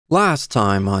Last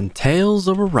time on Tales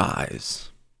of Arise.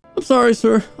 I'm sorry,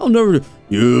 sir. I'll never do.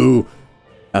 You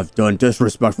have done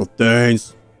disrespectful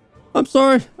things. I'm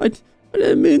sorry. I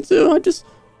didn't mean to. I just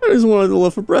wanted to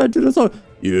live for bread, dude. That's all.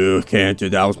 You can't do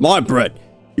that with my bread.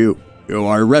 You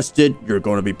are arrested. You're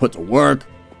going to be put to work.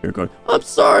 You're going. I'm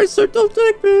sorry, sir. Don't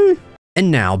take me.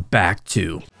 And now back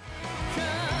to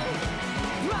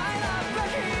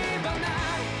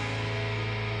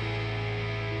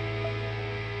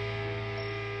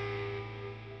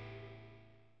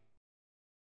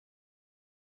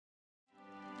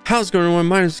how's it going, everyone?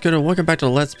 My name is Dakota. Welcome back to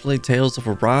Let's Play Tales of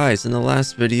Arise. In the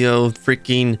last video,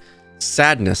 freaking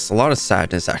sadness. A lot of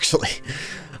sadness, actually.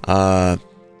 If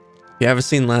you haven't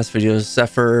seen the last video,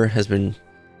 Zephyr has been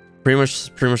pretty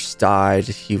much died.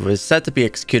 He was set to be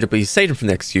executed, but he saved him from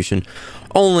the execution.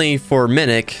 Only for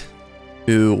Minnick,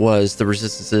 who was the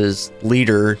Resistance's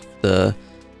leader, the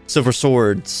Silver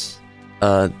Swords,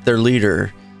 their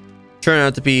leader, turned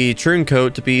out to be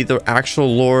Turncoat, to be the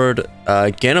actual Lord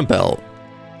Ganabelt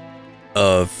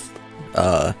of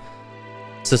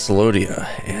Siciliodia.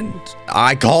 And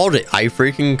I called it. I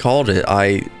freaking called it.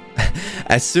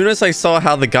 As soon as I saw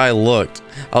how the guy looked,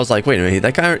 I was like, wait a minute,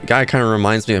 that guy kind of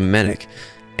reminds me of Minnick.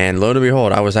 And lo and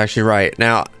behold, I was actually right.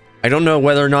 Now, I don't know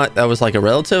whether or not that was like a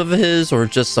relative of his or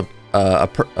just a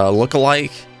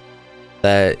look-alike,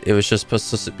 that it was just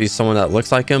supposed to be someone that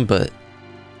looks like him, but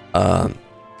I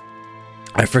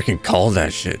freaking called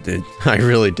that shit, dude. I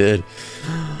really did.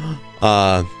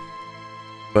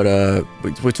 But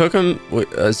we took him.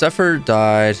 Zephyr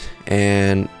died,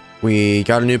 and we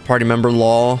got a new party member,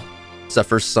 Law,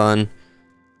 Zephyr's son.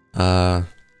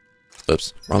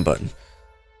 Oops, wrong button.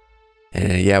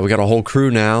 And yeah, we got a whole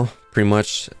crew now, pretty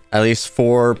much, at least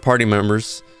 4 party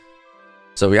members.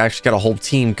 So we actually got a whole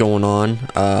team going on.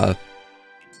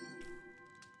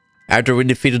 After we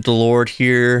defeated the Lord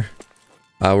here,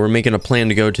 we're making a plan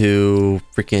to go to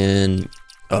freaking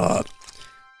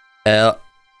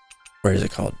where is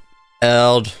it called?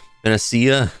 Eld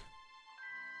Venecia.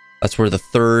 That's where the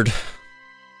third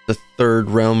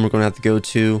realm we're gonna have to go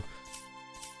to.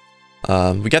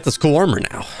 We got this cool armor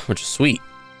now, which is sweet.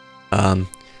 I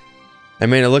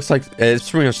mean, it looks like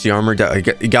it's pretty much the armor that I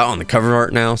got on the cover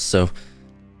art now, so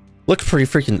looks pretty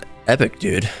freaking epic,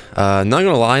 dude. Not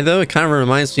gonna lie though, it kind of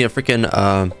reminds me of freaking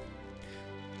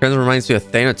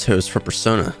Thanatos from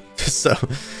Persona. So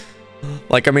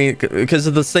like, I mean, because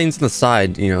of the things on the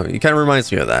side, you know, it kind of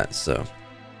reminds me of that. So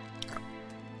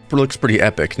it looks pretty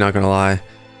epic, not gonna lie.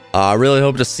 I really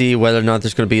hope to see whether or not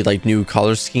there's gonna be like new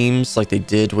color schemes like they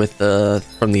did with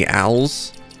from the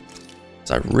owls.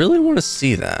 So I really want to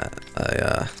see that.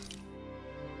 I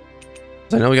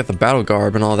know we got the battle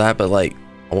garb and all that, but like,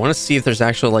 I want to see if there's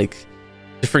actual like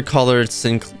different colored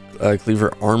Sin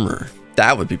Cleaver armor.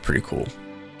 That would be pretty cool.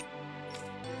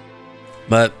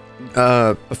 But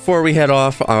before we head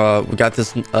off, we got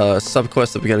this sub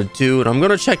quest that we got to do, and I'm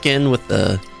gonna check in with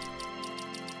the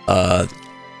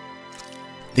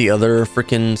other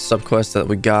freaking sub quest that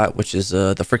we got, which is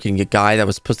the freaking guy that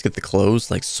was supposed to get the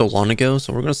clothes like so long ago.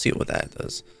 So we're gonna see what that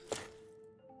does.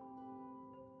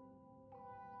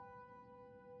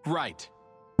 Right.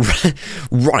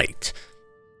 Right.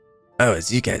 Oh,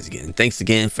 it's you guys again. Thanks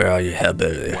again for all your help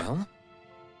earlier. Well,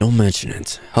 don't mention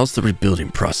it. How's the rebuilding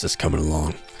process coming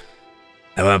along?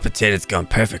 Well, potatoes gone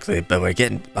perfectly, but we're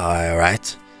getting by, all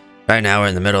right. Right now, we're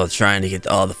in the middle of trying to get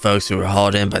all the folks who were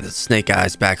hauled in by the snake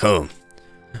eyes back home.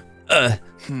 The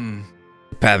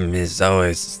problem is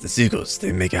always the seagulls.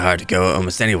 They make it hard to go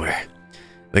almost anywhere.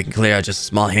 We can clear out just a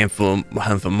small handful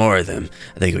more of them.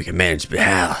 I think we can manage, but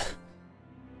how?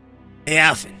 Hey,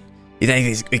 Alvin, you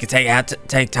think we could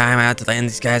take time out to lend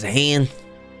these guys a hand?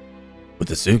 With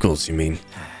the seagulls, you mean?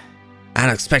 I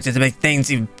don't expect it to make things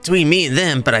between me and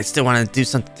them, but I still want to do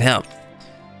something to help.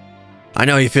 I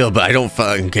know how you feel, but I don't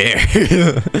fucking care.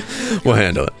 We'll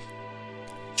handle it.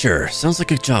 Sure, sounds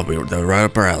like a job they're right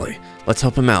up our alley. Let's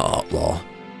help him out, Outlaw.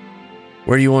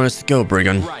 Where do you want us to go,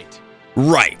 Brigand?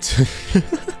 Right.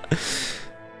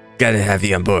 Gotta have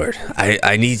you on board.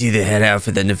 I need you to head out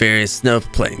for the Nefarious Snow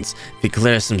Plains. If you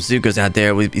clear some Zugos out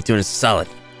there, we'd be doing us solid.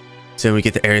 The sooner we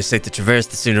get the area safe to traverse,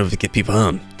 the sooner we get people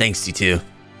home. Thanks, you two.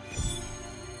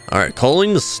 Alright,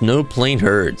 calling the Snow Plain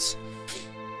herds.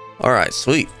 Alright,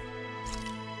 sweet.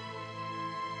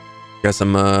 Got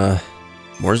some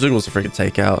more Zoogles to freaking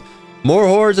take out. More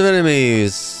hordes of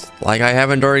enemies. Like I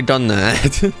haven't already done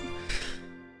that.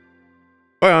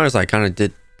 Quite honestly, I kind of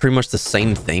did pretty much the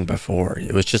same thing before.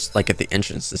 It was just like at the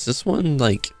entrance. Is this one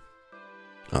like...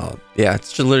 Oh, yeah, it's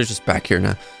just literally just back here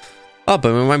now. Oh,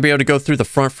 but we might be able to go through the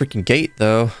front freaking gate,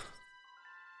 though.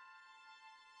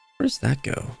 Where does that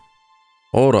go?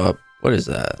 Hold up. What is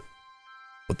that?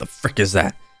 What the frick is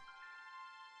that?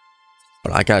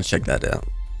 But I gotta check that out.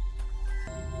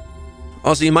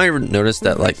 Also, you might notice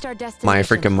that like my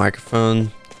freaking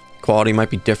microphone quality might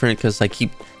be different because I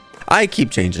keep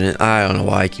changing it. I don't know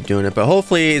why I keep doing it, but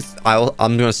hopefully I'm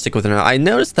gonna stick with it. I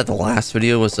noticed that the last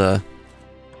video was at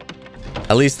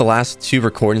least the last 2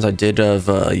 recordings I did of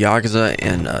Yakuza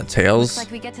and Tales. Looks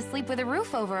like we get to sleep with a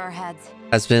roof over our heads.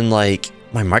 Has been like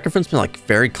my microphone's been like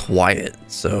very quiet,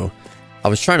 so I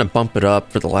was trying to bump it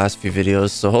up for the last few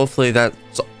videos. So hopefully that,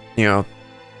 you know,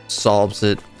 solves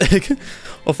it.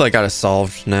 Hopefully I got it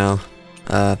solved now.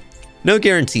 No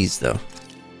guarantees though.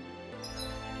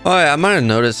 Oh yeah, I might have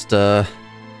noticed I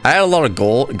had a lot of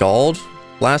gold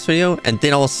last video, and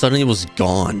then all of a sudden it was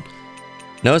gone.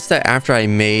 Notice that after I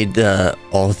made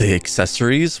all the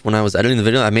accessories, when I was editing the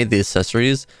video, I made the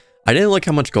accessories. I didn't look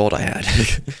how much gold I had.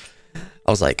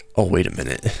 I was like, oh wait a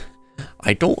minute,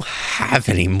 I don't have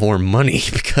any more money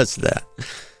because of that.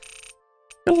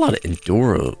 Got a lot of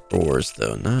enduro ores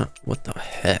though. Not what the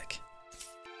heck.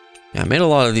 Yeah, I made a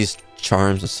lot of these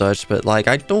charms and such, but like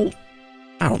I don't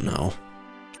know.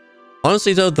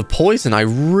 Honestly though, the poison I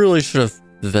really should have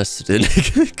invested in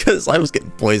because I was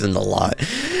getting poisoned a lot.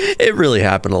 It really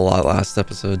happened a lot last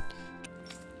episode.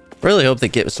 Really hope they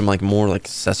get some like more like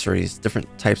accessories, different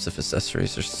types of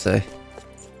accessories, I should say.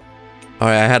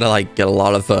 Alright, I had to like get a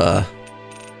lot of I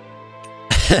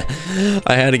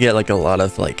had to get like a lot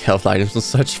of like health items and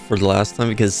such for the last time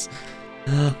because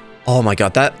oh my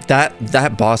god,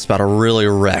 that boss battle really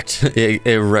wrecked.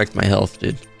 It wrecked my health,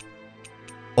 dude.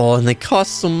 Oh, and they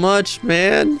cost so much,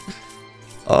 man.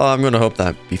 Oh, I'm gonna hope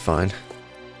that be fine.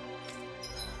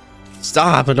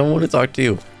 Stop, I don't want to talk to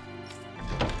you.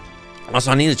 Also,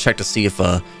 I need to check to see if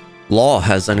Law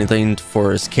has anything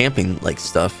for his camping like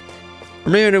stuff.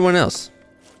 Or maybe anyone else.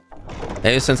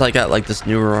 Maybe since I got like this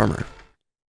newer armor.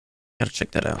 Gotta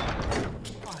check that out.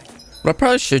 What I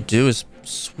probably should do is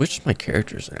switch my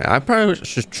characters. I probably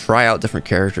should try out different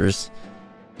characters.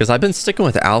 Because I've been sticking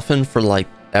with Alphen for like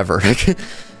ever.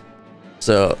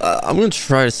 So I'm gonna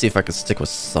try to see if I can stick with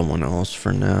someone else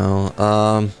for now.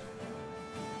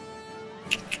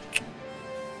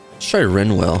 Let's try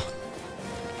Renwell.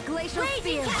 Glacial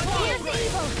spear.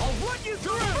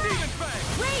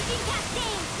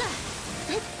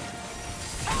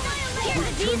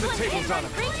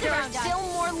 There are still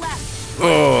more left.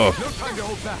 Oh.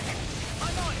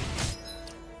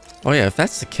 Oh yeah, if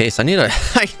that's the case, I need to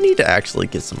actually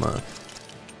get some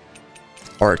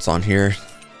arts on here.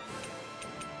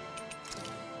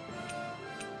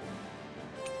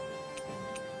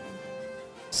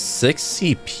 Six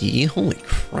CP? Holy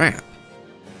crap.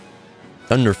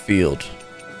 Thunderfield.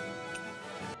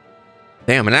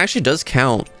 Damn, it actually does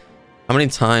count how many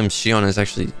times Shion has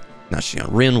actually, not Shion,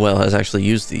 Renwell has actually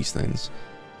used these things.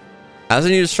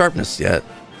 Hasn't used sharpness yet.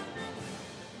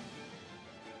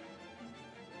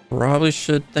 Probably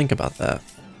should think about that.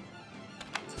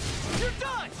 You're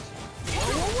done. Go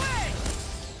away.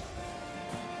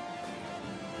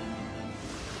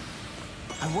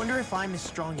 I wonder if I'm as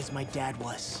strong as my dad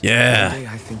was. Yeah. One day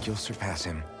I think you'll surpass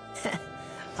him.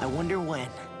 I wonder when.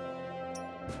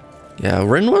 Yeah,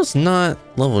 Renwell's not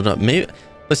leveled up. Maybe,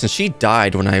 listen, she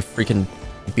died when I freaking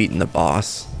beaten the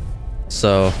boss.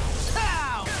 So.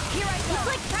 Ow! Here I go. It's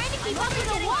like trying to keep up with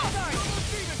a wall.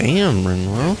 Damn,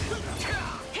 Renwell.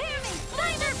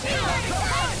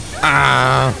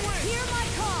 Ah!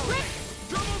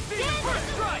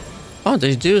 Oh, did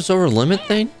you do this over limit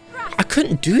thing? I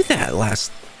couldn't do that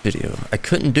last video. I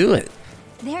couldn't do it.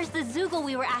 There's the Zoogle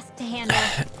we were asked to handle.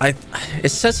 It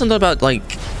said something about like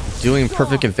doing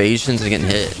perfect evasions and getting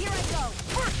hit.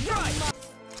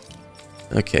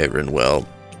 Okay, Renwell.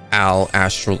 Owl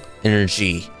astral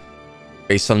energy.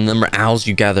 Based on the number of owls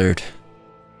you gathered.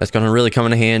 That's gonna really come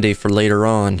in handy for later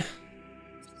on.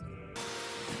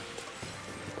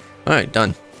 Alright,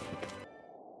 done.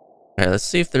 Alright, let's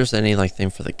see if there's any like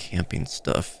thing for the camping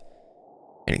stuff.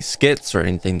 Any skits or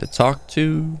anything to talk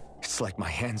to. It's like my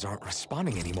hands aren't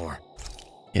responding anymore.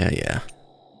 Yeah.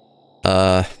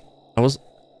 I was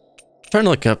trying to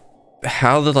look up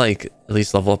how to like at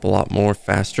least level up a lot more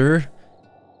faster.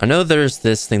 I know there's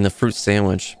this thing, the fruit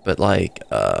sandwich, but like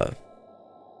I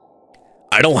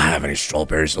don't have any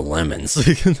strawberries or lemons.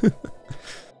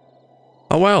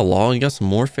 Oh wow, Law, you got some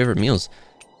more favorite meals.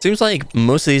 Seems like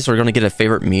most of these are gonna get a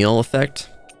favorite meal effect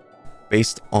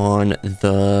based on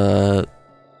the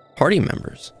party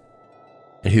members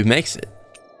and who makes it.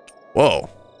 Whoa.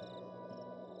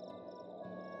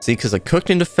 See, because a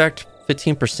cooking effect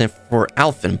 15% for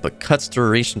Alphen, but cuts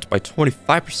durations by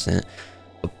 25%,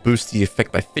 but boosts the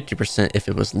effect by 50% if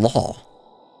it was Law.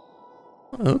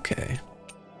 Okay.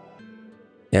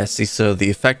 Yeah, see, so the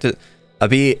effect I'd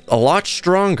be a lot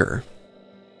stronger,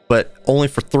 but only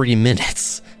for 3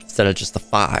 minutes instead of just the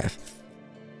 5.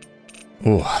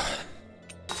 Ooh.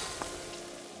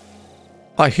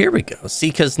 Oh, here we go. See,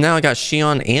 because now I got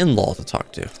Shion and Law to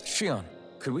talk to. Shion,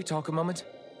 could we talk a moment?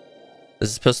 This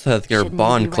is supposed to have your Shouldn't we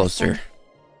bond be closer. resting?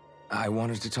 I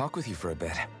wanted to talk with you for a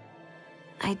bit.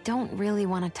 I don't really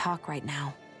want to talk right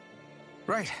now.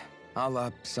 Right.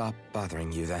 I'll, stop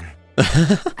bothering you then.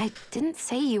 I didn't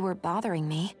say you were bothering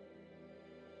me.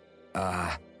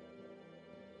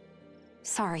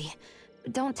 Sorry.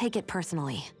 Don't take it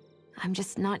personally. I'm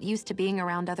just not used to being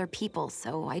around other people,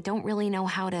 so I don't really know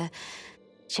how to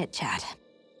chit-chat.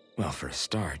 Well, for a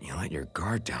start, you let your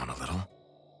guard down a little.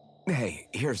 Hey,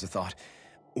 here's a thought.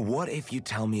 What if you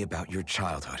tell me about your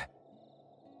childhood?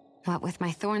 What with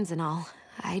my thorns and all,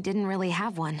 I didn't really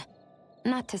have one.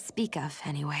 Not to speak of,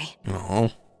 anyway.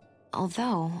 Oh.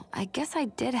 Although, I guess I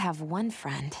did have one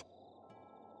friend.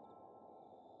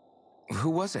 Who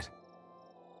was it?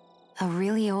 A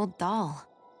really old doll.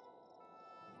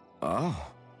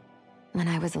 Oh. When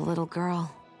I was a little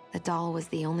girl, the doll was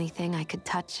the only thing I could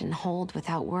touch and hold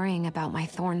without worrying about my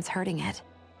thorns hurting it.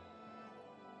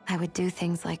 I would do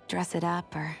things like dress it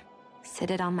up or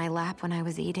sit it on my lap when I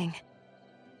was eating.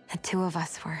 The two of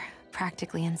us were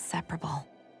practically inseparable.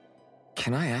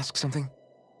 Can I ask something?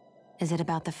 Is it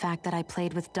about the fact that I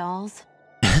played with dolls?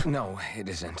 No, it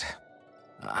isn't.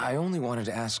 I only wanted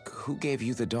to ask who gave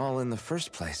you the doll in the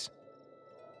first place.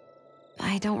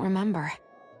 I don't remember.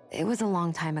 It was a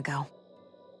long time ago.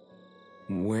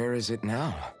 Where is it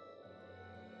now?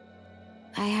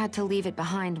 I had to leave it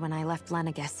behind when I left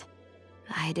Lenegus.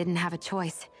 I didn't have a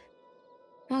choice.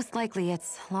 Most likely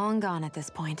it's long gone at this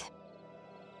point.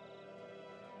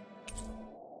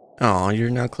 Oh, you're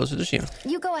now closer to Shion.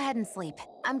 You go ahead and sleep.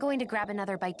 I'm going to grab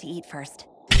another bite to eat first.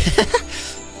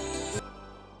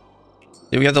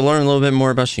 Yeah, we have to learn a little bit more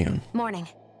about Shion. Morning.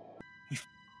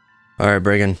 Alright,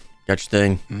 Brigham. Got your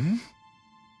thing. Hmm?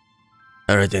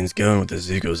 Everything's going with the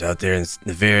Zugos out there in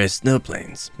the various snow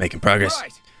plains. Making progress.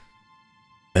 Right.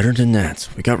 Better than that.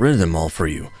 We got rid of them all for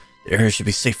you. The area should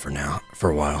be safe for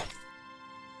a while.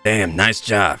 Damn, nice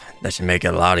job. That should make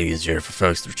it a lot easier for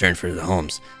folks to return for their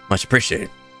homes. Much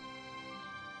appreciated.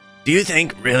 Do you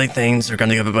think really things are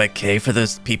gonna go okay for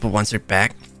those people once they're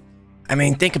back? I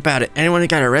mean, think about it. Anyone who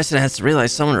got arrested has to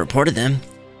realize someone reported them.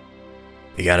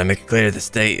 You gotta make it clear the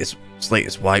slate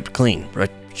is wiped clean.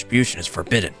 Retribution is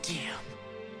forbidden. Damn.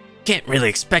 Can't really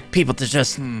expect people to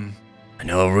just... I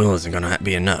know a rule isn't gonna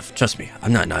be enough. Trust me,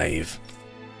 I'm not naive.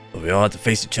 But we all have to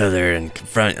face each other and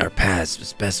confront our past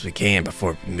as best we can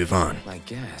before we move on. I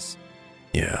guess.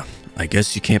 Yeah, I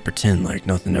guess you can't pretend like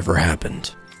nothing ever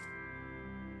happened.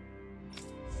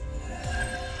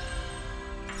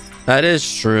 That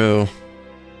is true.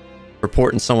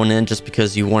 Reporting someone in just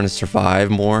because you want to survive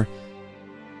more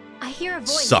I hear a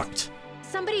voice. sucked.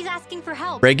 Somebody's asking for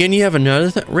help. Reagan, you have another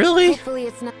thing? Really? Hopefully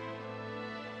it's not.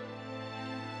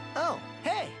 Oh,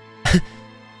 hey!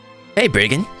 Hey,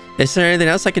 Brigham. Is there anything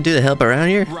else I can do to help around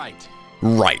here? Right.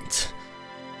 Right.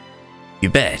 You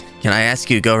bet. Can I ask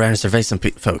you to go around and survey some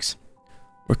folks?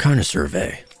 What kind of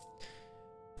survey?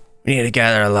 We need to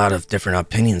gather a lot of different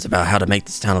opinions about how to make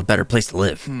this town a better place to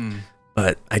live.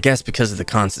 But I guess because of the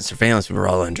constant surveillance we were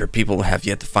all under, people have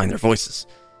yet to find their voices.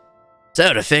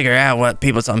 So to figure out what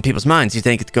people's on people's minds, you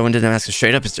think going to them asking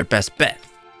straight up is their best bet?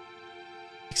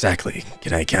 Exactly.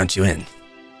 Can I count you in?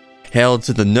 Hell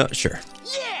to the nut, sure.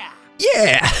 Yeah!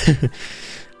 Yeah!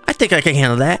 I think I can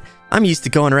handle that. I'm used to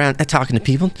going around and talking to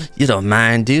people. You don't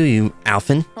mind, do you,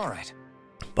 Alphen? All right.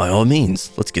 By all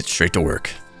means, let's get straight to work.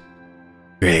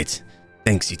 Great.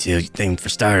 Thanks, you two. For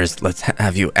starters, let's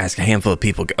have you ask a handful of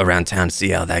people around town to see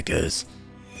how that goes.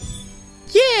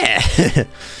 Yeah!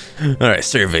 Alright,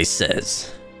 survey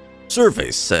says,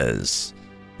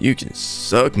 you can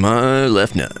suck my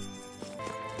left nut.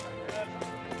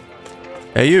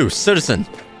 Hey you, citizen.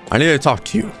 I need to talk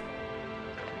to you.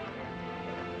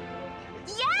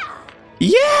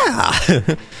 Yeah!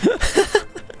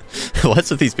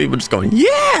 What's with these people just going,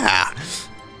 yeah!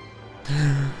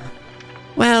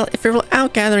 Well, if you're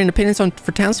out gathering opinions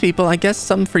for townspeople, I guess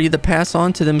something for you to pass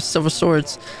on to them is silver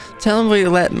swords. Tell them we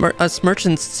let us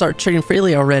merchants start trading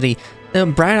freely already. The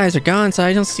bright eyes are gone, so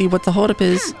I don't see what the holdup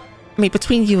is. I mean,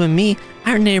 between you and me,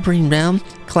 our neighboring realm,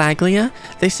 Claglia,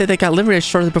 they said they got liberated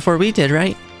shortly before we did,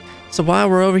 right? So while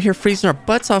we're over here freezing our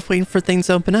butts off waiting for things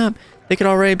to open up, they could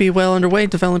already be well underway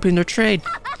developing their trade.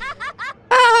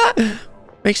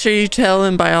 Make sure you tell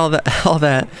them by all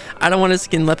that. I don't want us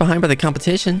getting left behind by the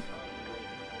competition.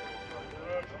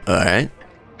 Alright.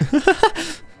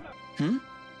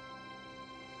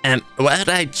 What would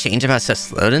I change about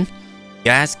Sloden?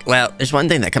 You ask? Well, there's one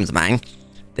thing that comes to mind.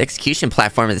 The execution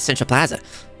platform at the Central Plaza.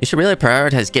 You should really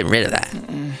prioritize getting rid of that.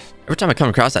 Every time I come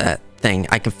across that thing,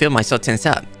 I can feel myself tense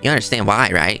up. You understand why,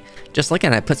 right? Just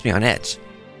looking at it puts me on edge.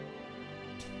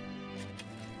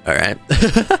 Alright.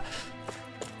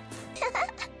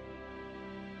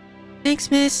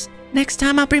 Thanks, miss. Next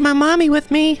time I'll bring my mommy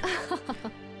with me.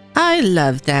 I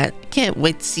love that. Can't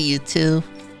wait to see you too.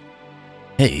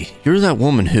 Hey, you're that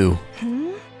woman who...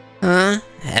 Huh?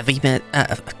 Have we met...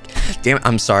 damn it,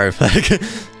 I'm sorry.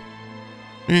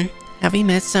 Have we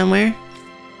met somewhere?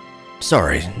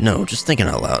 Sorry, no, just thinking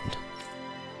out loud.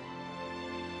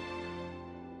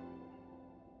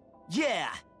 Yeah!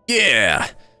 Yeah!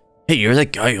 Hey, you're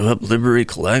that guy who helped liberate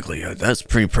Calaglia. That's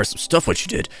pretty impressive stuff what you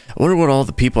did. I wonder what all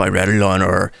the people I ratted on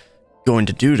are going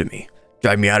to do to me.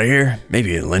 Drive me out of here?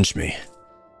 Maybe lynch me.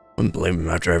 Wouldn't blame them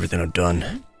after everything I've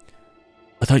done.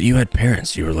 I thought you had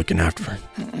parents you were looking after.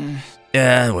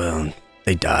 Yeah, well,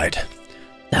 they died.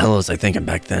 The hell was I thinking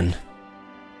back then?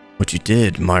 What you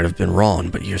did might have been wrong,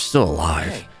 but you're still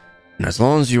alive. And as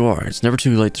long as you are, it's never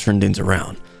too late to turn things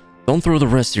around. Don't throw the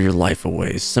rest of your life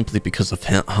away simply because of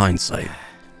hindsight.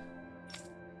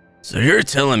 So you're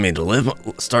telling me to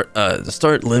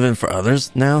start living for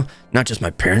others now? Not just my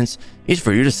parents? It's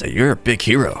for you to say you're a big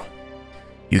hero.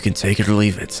 You can take it or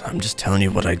leave it. I'm just telling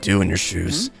you what I do in your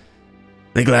shoes.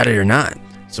 Be glad or you're not.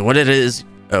 So what is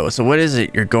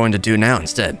it you're going to do now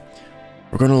instead?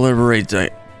 We're going to liberate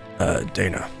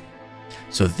Dahna.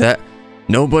 So that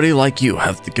nobody like you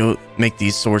have to go make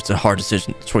these sorts of hard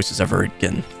choices ever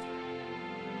again.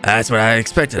 That's what I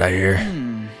expected, I hear.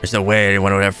 There's no way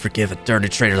anyone would ever forgive a dirty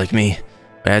traitor like me.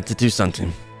 But I had to do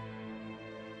something.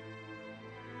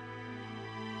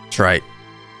 That's right.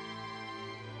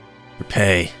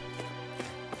 Repay.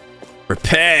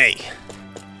 Repay!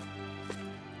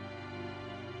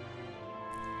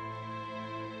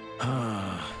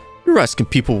 You're asking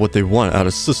people what they want out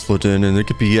of Sloden, and it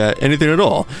could be anything at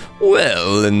all.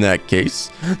 Well, in that case,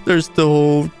 there's the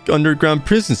whole underground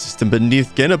prison system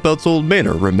beneath Ganabelt's old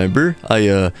manor, remember?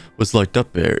 I was locked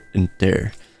up in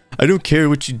there. I don't care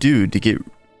what you do to get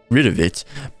rid of it.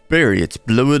 Bury it,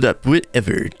 blow it up,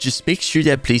 whatever. Just make sure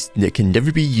that place can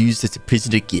never be used as a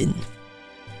prison again.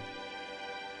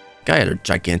 Guy had a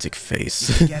gigantic face.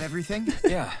 Did you get everything?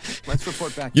 Yeah, let's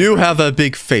report back. You have a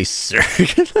big face, sir.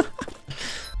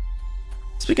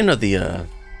 Speaking of the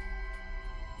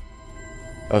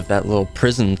of that little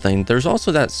prison thing, there's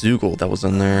also that Zoogle that was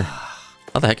in there.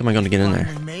 How the heck am I going to get in there?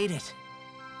 We made it.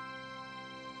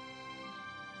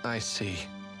 I see.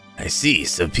 I see.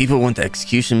 So people want the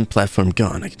execution platform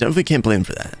gone. I definitely can't blame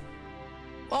for that.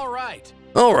 All right.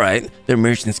 All right. Their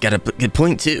merchants got a good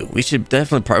point too. We should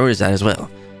definitely prioritize that as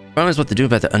well. Problem is what to do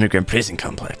about the underground prison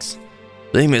complex.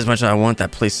 Believe me, as much as I want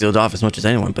that place sealed off as much as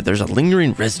anyone, but there's a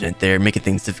lingering resident there making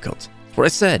things difficult. That's what I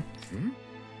said.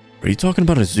 Are you talking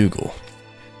about a Zoogle?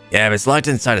 Yeah, but it's locked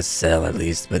inside a cell at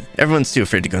least, but everyone's too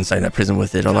afraid to go inside that prison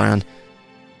with it all around.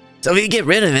 So if you get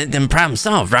rid of it, then problem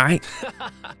solved, right?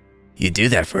 You do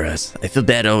that for us. I feel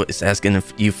bad always asking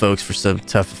you folks for some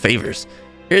tough favors.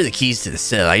 Here are the keys to the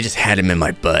cell. I just had them in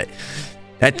my butt.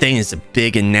 That thing is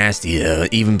big and nasty,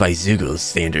 even by Zoogle's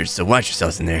standards, so watch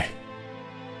yourselves in there.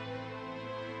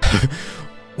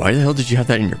 Why the hell did you have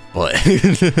that in your butt?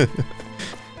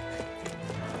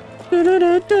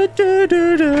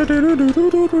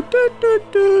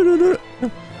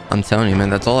 I'm telling you, man,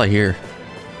 that's all I hear.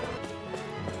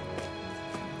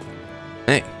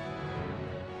 Hey.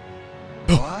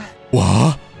 What?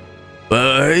 What?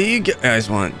 What do you guys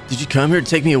want? Did you come here to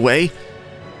take me away?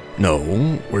 No,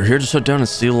 we're here to shut down and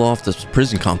seal off this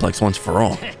prison complex once for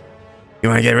all. You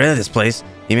want to get rid of this place?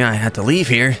 You mean I have to leave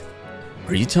here?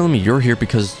 Are you telling me you're here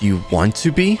because you want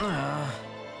to be?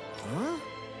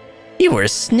 You were a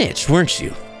snitch, weren't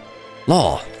you?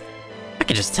 Law. I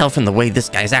could just tell from the way this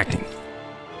guy's acting.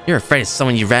 You're afraid of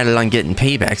someone you ratted on getting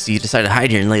payback, so you decided to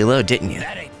hide here and lay low, didn't you?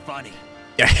 That ain't funny.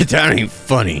 Yeah, that ain't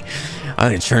funny.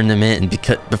 I turned them in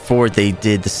because before they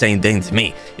did the same thing to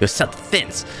me. It was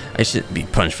self-defense. I shouldn't be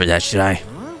punished for that, should I?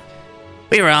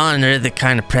 We were all under the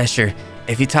kind of pressure.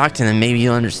 If you talk to them, maybe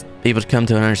you'll be able to come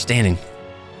to an understanding.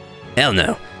 Hell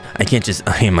no. I can't just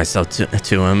hand myself to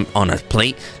them on a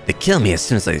plate. They kill me as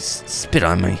soon as they spit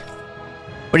on me.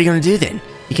 What are you gonna do then?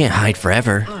 You can't hide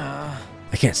forever.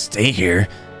 I can't stay here.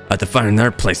 I have to find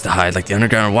another place to hide, like the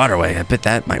underground waterway. I bet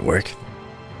that might work.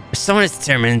 If someone is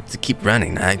determined to keep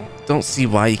running, I don't see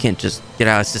why you can't just get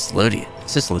out of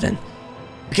Sloden.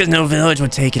 Because no village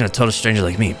would take in a total stranger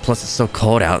like me. Plus, it's so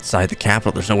cold outside the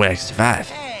capital, there's no way I can survive.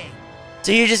 Hey.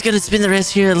 So you're just gonna spend the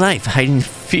rest of your life hiding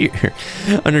fear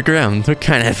underground? What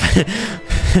kind of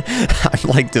I'm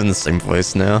like doing the same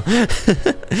voice now.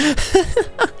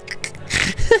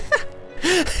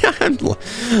 I'm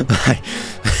like,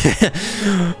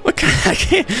 what kind of,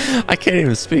 I can't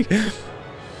even speak.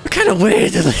 What kind of way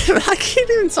to live? I can't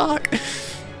even talk.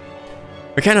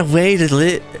 What kind of way to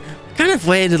live? What kind of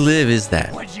way to live is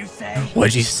that? What'd you say?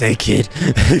 What'd you say, kid?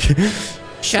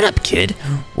 Shut up, kid.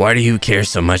 Why do you care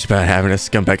so much about having a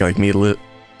scumbag like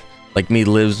me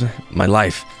lives my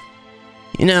life?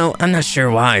 You know, I'm not sure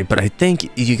why, but I think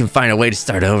you can find a way to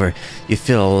start over. You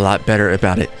feel a lot better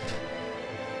about it.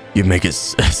 You make it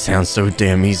sound so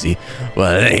damn easy.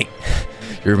 Well, it ain't.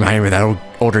 You remind me of that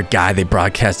older guy they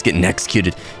broadcast getting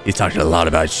executed. He talked a lot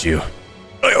about you.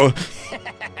 Damn.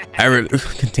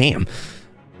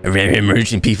 I remember him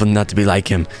urging people not to be like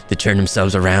him, to turn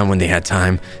themselves around when they had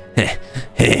time.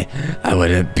 I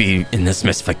wouldn't be in this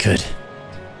mess if I could.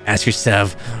 Ask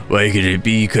yourself, what could it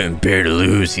be you couldn't bear to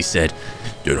lose, he said.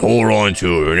 Then hold on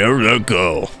to it and never let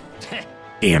go.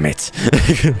 Damn it.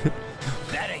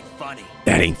 That ain't funny.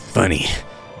 That ain't funny.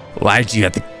 Why'd you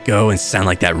have to go and sound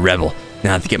like that rebel? Now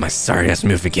I have to get my sorry ass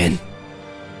move again.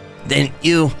 Then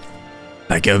you...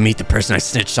 If I go meet the person I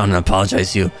snitched on and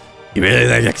apologize to you, you really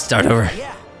think I can start over?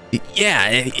 Yeah. Yeah,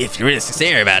 if you're really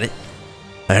sincere about it.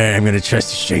 Alright, I'm gonna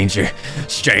trust a stranger.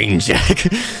 Strange.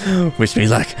 Wish me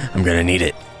luck. I'm gonna need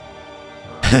it.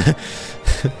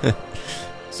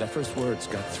 Zephyr's words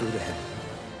got through to him.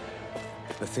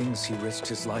 The things he risked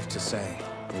his life to say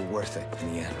were worth it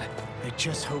in the end. I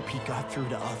just hope he got through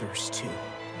to others, too.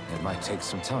 It might take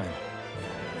some time,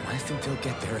 and I think they'll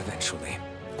get there eventually.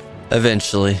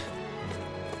 Eventually.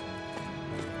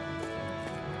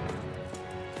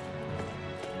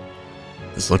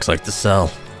 This looks like the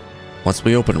cell. Once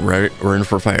we open, we're in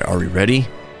for a fight. Are we ready?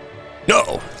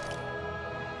 No!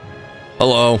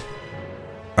 Hello.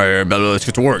 Alright, let's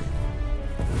get to work.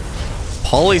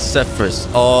 Polycephalus.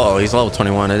 Oh, he's level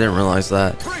 21. I didn't realize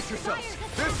that.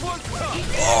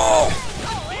 Oh!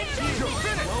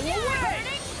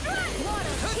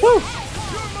 Woo!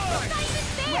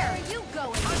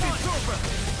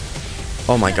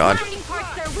 Oh my god.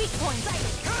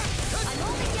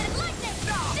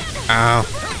 Ow.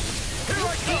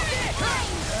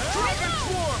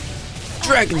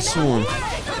 Dragon Swarm.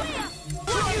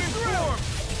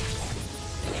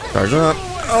 Charge up.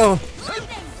 Oh.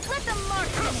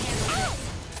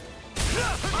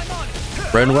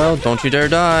 Renwell, don't you dare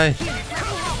die.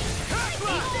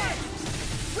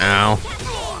 Ow.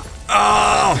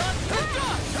 Oh.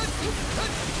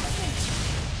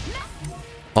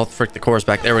 I'll frick the chorus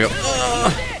back. There we go.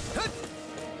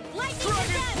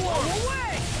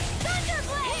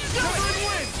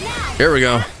 Here we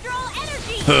go.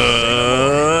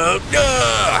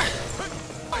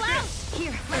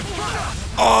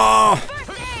 Oh.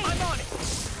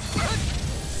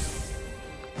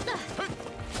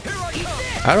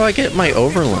 How do I get my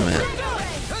over limit?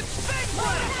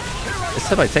 It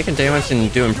said by taking damage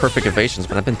and doing perfect evasions,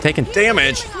 but I've been taking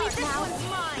damage.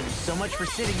 So much for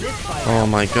sitting this fight. Oh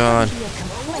my god.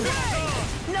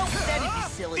 Nope, that'd be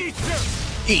silly.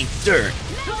 Eat dirt.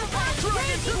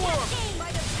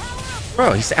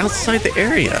 Bro, he's outside the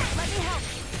area.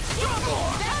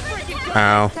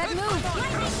 Ow.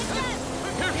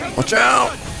 Watch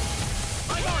out.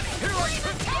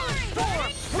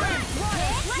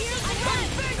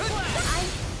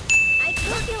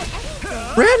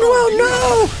 Renwell,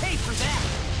 no!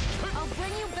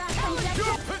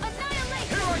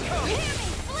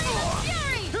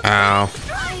 Ow.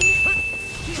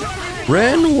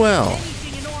 Renwell.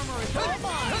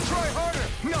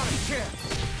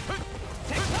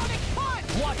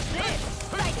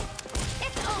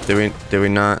 Did we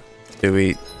not? Did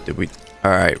we?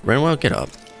 Alright, Renwell, get up.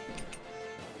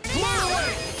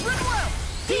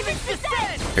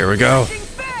 Here we go.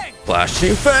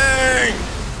 Flashing Fang!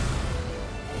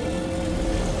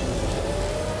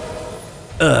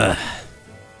 Ugh.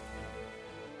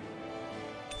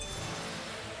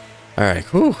 Alright,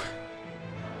 whew.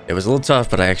 It was a little tough,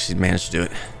 but I actually managed to do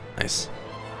it. Nice.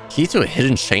 Key to a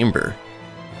hidden chamber.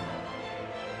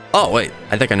 Oh, wait.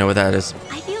 I think I know what that is.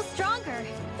 I feel stronger.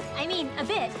 I mean, a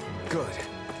bit. Good.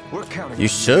 We're counting. You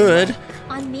should.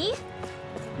 On me?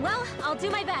 Well, I'll do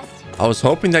my best. I was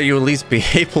hoping that you would at least be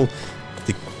able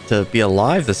to be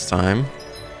alive this time.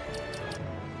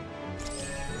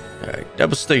 Alright,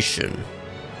 devastation.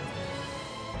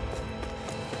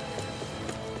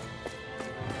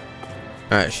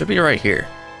 Alright, should be right here.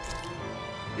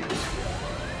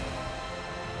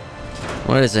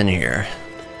 What is in here?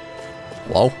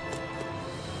 Whoa.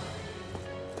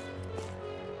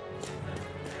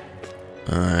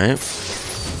 Alright.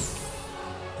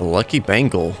 A lucky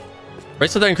bangle.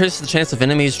 Bracelet that increases the chance of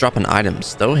enemies dropping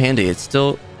items. Though handy, it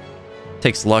still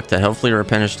takes luck to helpfully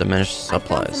replenish diminished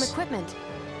supplies. I found some equipment.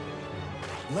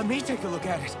 Let me take a look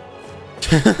at it.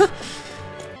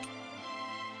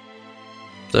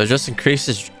 So it just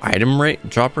increases item rate,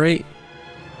 drop rate?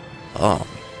 Oh.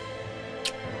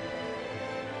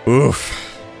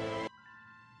 Oof.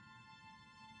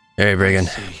 Hey,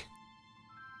 Brigand.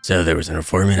 So there was an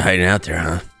informant hiding out there,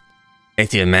 huh? I have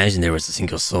to imagine there was a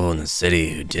single soul in the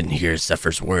city who didn't hear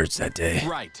Zephyr's words that day.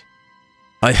 Right.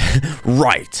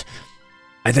 Right.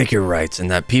 I think you're right, and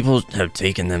that people have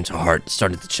taken them to heart and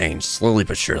started to change, slowly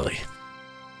but surely.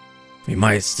 We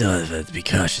might still have to be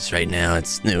cautious right now.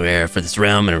 It's new era for this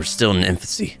realm, and we're still in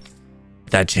infancy.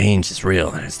 But that change is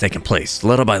real, and it's taking place,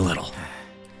 little by little.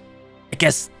 I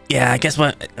guess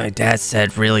what my dad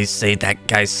said really saved that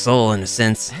guy's soul in a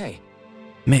sense. Hey.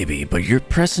 Maybe, but you're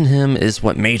pressing him is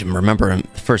what made him remember him in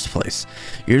the first place.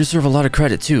 You deserve a lot of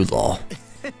credit too, lol.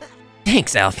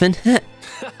 Thanks, Alphen.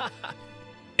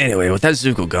 Anyway, with that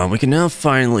Zuko gone, we can now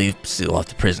finally seal off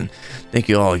the prison. Thank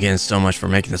you all again so much for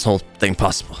making this whole thing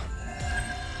possible.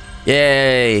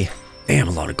 Yay! Damn,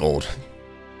 a lot of gold.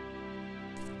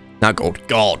 Not gold,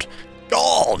 gold!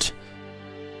 Gold!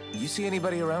 You see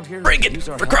anybody around here? Bring it!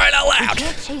 For crying out We loud!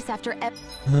 can't chase after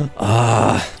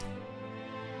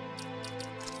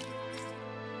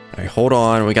Alright, hold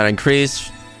on. We gotta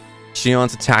increase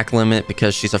Shion's attack limit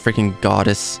because she's a freaking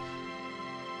goddess.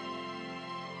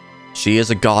 She is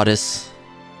a goddess.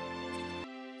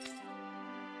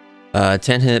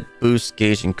 10 hit boost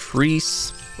gauge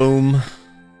increase. Boom.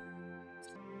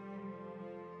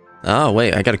 Oh,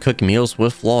 wait. I gotta cook meals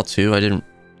with Law too. Did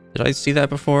I see that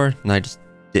before? And I just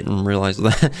didn't realize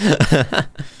that.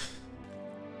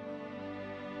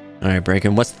 Alright,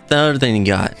 Breaking. What's the other thing you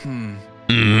got?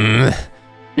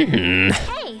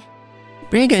 Hey!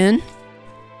 Brigand.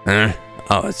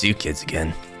 Oh, it's you kids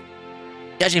again.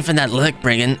 Judging from that look,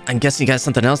 Brigand, I'm guessing you got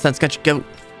something else that's got your goat.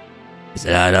 Is it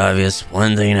that obvious?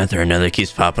 One thing after another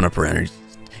keeps popping up around here.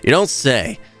 You don't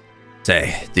say.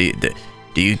 Say,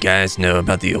 do you guys know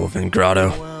about the Olven Grotto?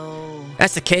 Well...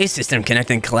 That's the cave system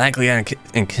connecting Calaglia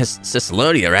and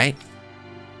Cicelodia, right?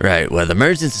 Right, well, the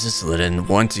merchants of Cicelodia didn't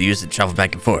want to use it to travel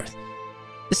back and forth.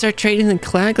 To start trading in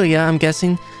Calaglia, I'm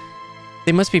guessing.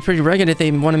 They must be pretty rugged if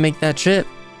they want to make that trip.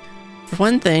 For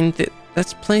one thing,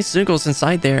 that's plenty of Zoogles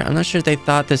inside there. I'm not sure they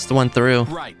thought this one through.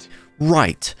 Right.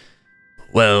 Right.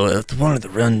 Well, one of the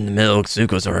run-of-the-mill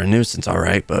Zoogles are a nuisance,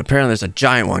 alright, but apparently there's a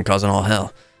giant one causing all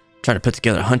hell. Trying to put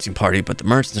together a hunting party, but the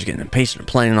merchants are getting impatient and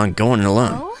planning on going it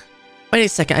alone. Oh? Wait a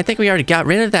second, I think we already got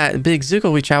rid of that big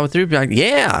Zoogle we traveled through. Like,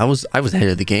 yeah, I was ahead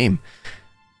of the game.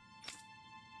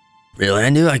 Really, I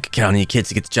knew I could count on you kids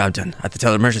to get the job done. I have to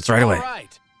tell the merchants right away.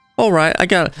 All right, I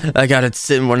got to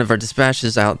send one of our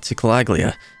dispatches out to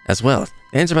Calaglia as well.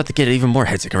 The ends are about to get even more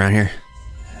hectic around here.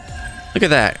 Look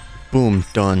at that. Boom,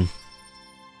 done.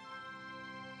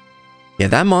 Yeah,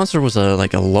 that monster was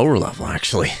like a lower level,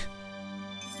 actually.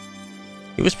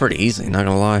 He was pretty easy, not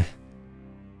gonna lie.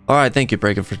 Alright, thank you,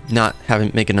 Breaker, for not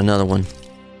making another one.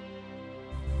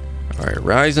 Alright,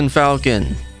 Rising Falcon.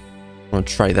 I'm gonna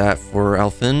try that for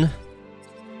Alphen.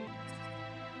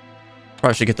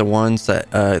 Probably should get the ones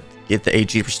that get the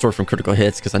AG restored from critical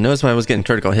hits, because I noticed when I was getting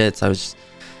critical hits, I was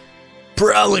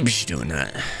probably be doing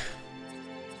that.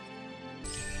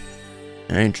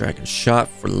 Alright, Dragon Shot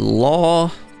for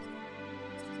Law.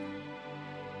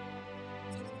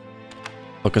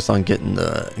 Focus on getting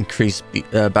the increased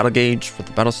battle gauge for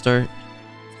the battle start.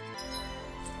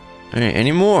 Alright,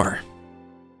 any more?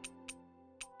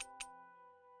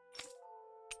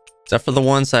 Except for the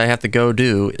ones I have to go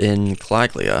do in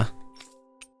Calaglia.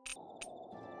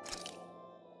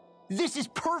 This is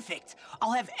perfect!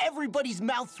 I'll have everybody's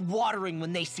mouths watering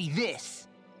when they see this.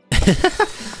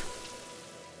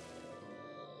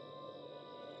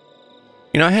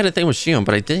 You know, I had a thing with Shion,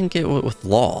 but I didn't get it with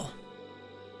Law.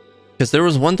 Because there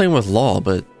was one thing with Law,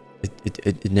 but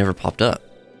it never popped up.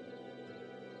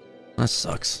 That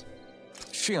sucks.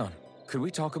 Shion, could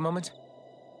we talk a moment?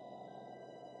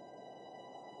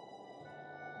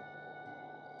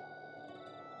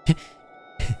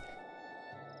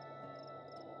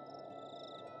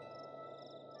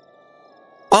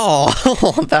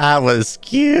 Oh, that was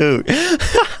cute.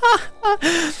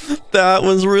 That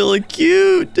was really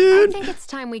cute, dude. I think it's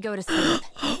time we go to sleep.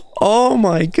 Oh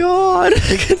my god.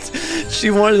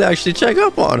 She wanted to actually check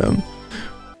up on him.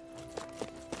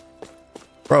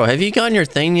 Bro, have you gotten your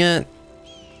thing yet?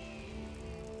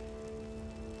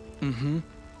 I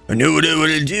know what I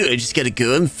want to do. I just gotta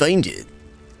go and find it.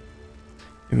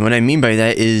 And what I mean by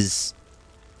that is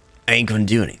I ain't gonna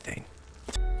do anything.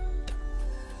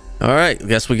 Alright, I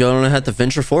guess we go on ahead to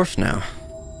venture forth now.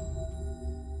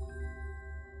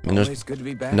 I mean, there's Good to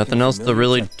be back nothing in else to familiar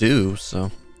really do,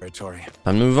 so territory.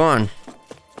 time to move on.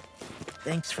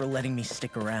 Thanks for letting me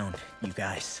stick around, you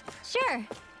guys. Sure.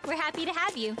 We're happy to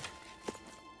have you.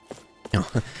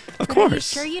 Of But are you course.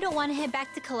 sure you don't want to head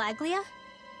back to Calaglia?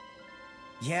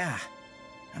 Yeah,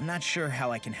 I'm not sure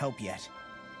how I can help yet.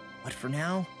 But for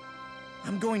now,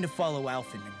 I'm going to follow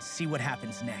Alphen and see what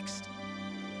happens next.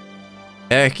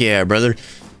 Heck yeah, brother.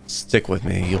 Stick with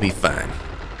me. You'll be fine.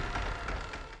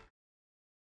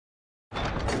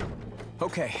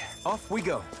 Okay, off we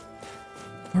go.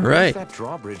 All Where right. does that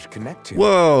drawbridge connect to?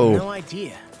 Whoa. No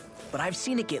idea, but I've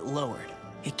seen it get lowered.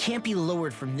 It can't be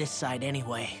lowered from this side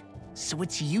anyway, so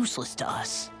it's useless to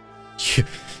us.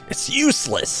 It's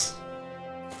useless.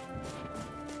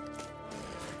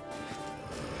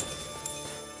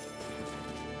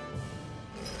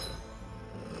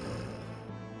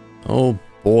 Oh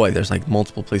boy, there's like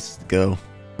multiple places to go.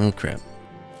 Oh crap.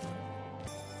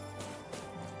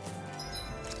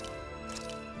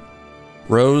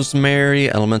 Rosemary,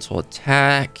 elemental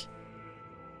attack.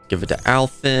 Give it to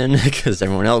Alphen because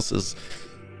everyone else is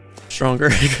stronger.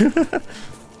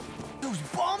 Those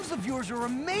bombs of yours are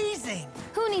amazing!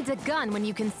 Who needs a gun when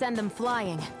you can send them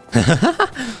flying?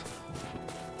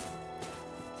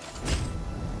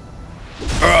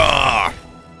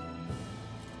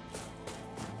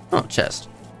 Oh, chest.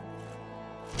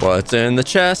 What's in the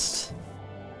chest?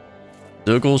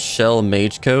 Dougal shell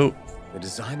mage coat. The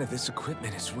design of this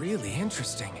equipment is really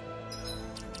interesting.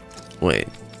 Wait.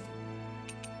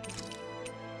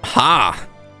 Ha!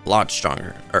 Lot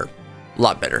stronger. Or,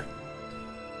 lot better.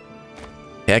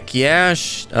 Heck yeah,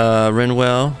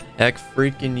 Renwell. Heck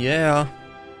freaking yeah.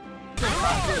 I'm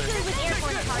also good with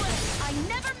airborne targets. I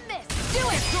never miss. Do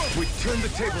it! We turned the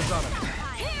tables on him.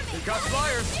 They got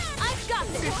flyers. I've got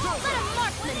this. Let a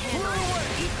marksman handle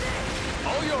it.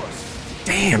 All yours.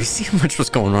 Damn, you see how much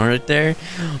was going on right there?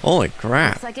 Holy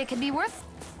crap. Looks like it could be worth.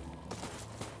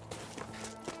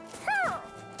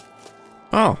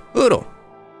 Oh, Oodle.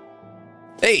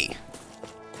 Hey.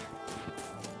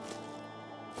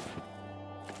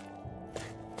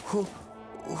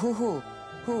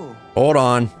 Hold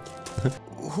on.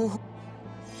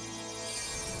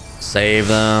 Save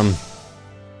them.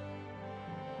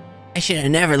 I should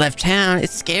have never left town.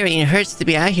 It's scary and it hurts to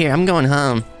be out here. I'm going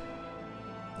home.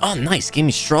 Oh, nice. Give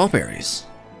me strawberries.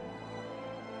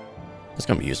 That's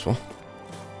gonna be useful.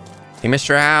 Hey,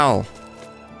 Mr. Owl.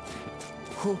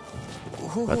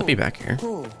 Glad to be back here.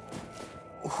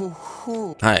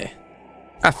 Hi.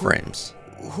 Hi, friends.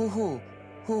 Ooh.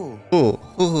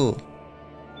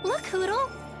 Look, Hoodle.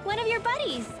 One of your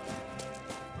buddies.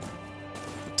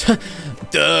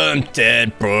 I'm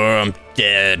dead, bro. I'm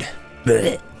dead.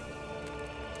 Blech.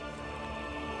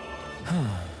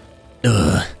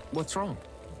 What's wrong?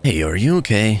 Hey, are you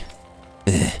okay?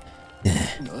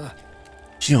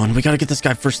 Shion, we gotta get this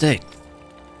guy first aid.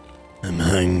 I'm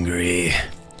hungry.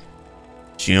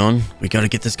 Shion, we gotta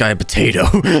get this guy a potato.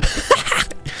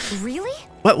 Really?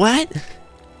 What?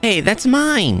 Hey, that's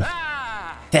mine.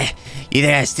 You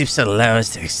think I stoop so low as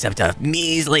to accept a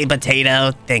measly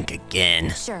potato? Think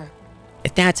again. Sure.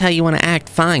 If that's how you want to act,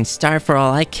 fine. Starve for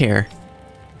all I care.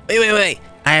 Wait.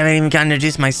 I haven't even got to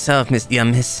introduce myself, Miss.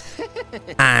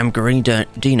 I'm Green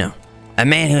Dino, a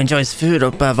man who enjoys food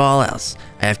above all else.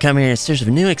 I have come here in search of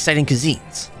new, exciting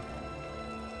cuisines.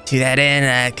 To that end,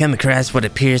 I come across what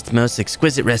appears the most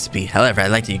exquisite recipe. However, I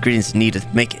like the ingredients needed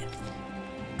to make it.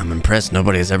 I'm impressed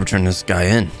nobody has ever turned this guy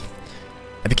in.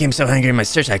 I became so hungry in my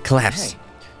search I collapsed.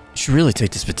 You should really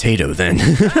take this potato then.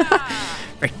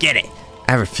 Forget it.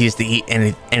 I refuse to eat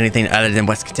anything other than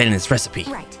what's contained in this recipe.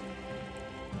 Right.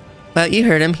 But you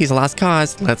heard him. He's a lost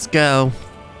cause. Let's go.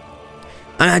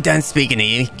 I'm not done speaking to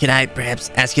you. Can I perhaps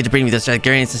ask you to bring me those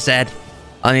ingredients instead?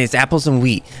 All I need is apples and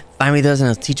wheat. Find me those and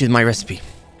I'll teach you my recipe.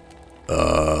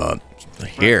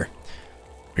 Here.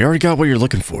 We already got what you're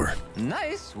looking for.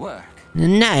 Nice work.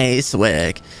 Nice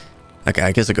work. Okay,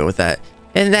 I guess I'll go with that.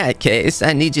 In that case,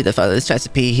 I need you to follow this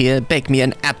recipe here. Bake me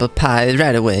an apple pie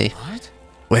right away. What?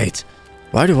 Wait,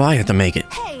 why do I have to make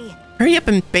it? Hey. Hurry up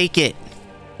and bake it.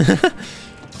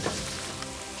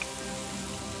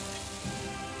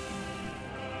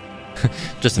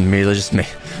 Just immediately just made.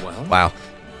 Well? Wow.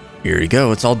 Here you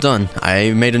go. It's all done.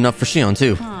 I made enough for Shion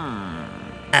too.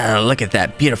 Oh, look at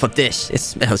that beautiful dish. It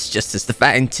smells just as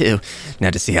divine too.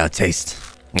 Now to see how it tastes.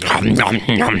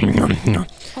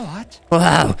 What?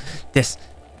 Wow, this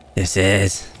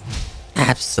is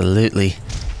absolutely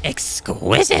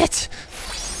exquisite.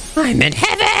 I'm in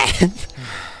heaven.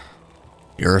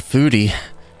 You're a foodie.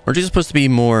 Aren't you supposed to be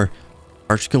more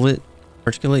articulate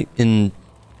in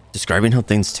Describing how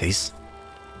things taste?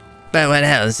 But what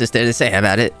else is there to say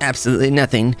about it? Absolutely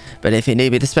nothing. But if you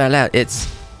need me to spell out,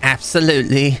 it's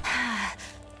absolutely...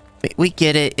 We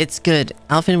get it. It's good.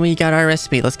 Alvin, we got our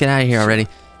recipe. Let's get out of here already.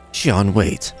 John,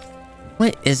 wait.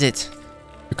 What is it?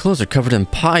 Your clothes are covered in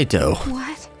pie dough.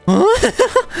 What? Huh?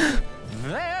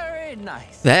 Very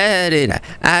nice. Very nice.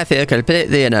 I feel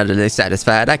completely and utterly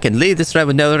satisfied. I can leave this run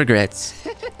with no regrets.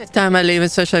 It's time I leave in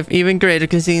search of even greater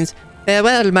cuisines.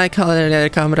 Farewell, my culinary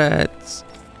comrades.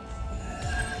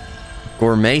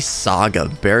 Gourmet saga.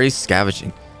 Berry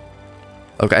scavenging.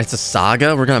 Okay, it's a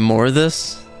saga? We're gonna have more of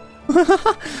this?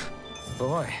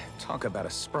 Boy, talk about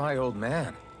a spry old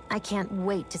man. I can't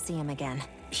wait to see him again.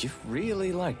 You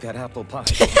really like that apple pie,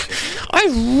 don't you? I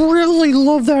really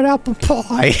love that apple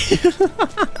pie.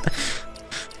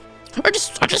 I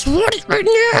just want it right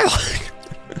now.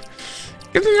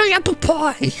 Give me my apple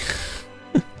pie.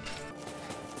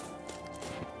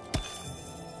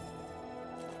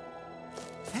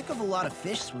 Heck of a lot of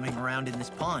fish swimming around in this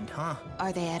pond, huh?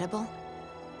 Are they edible?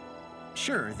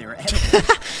 Sure, they're edible,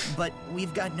 but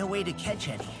we've got no way to catch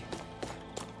any.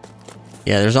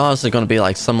 Yeah, there's obviously going to be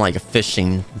like some like a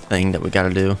fishing thing that we got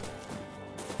to do.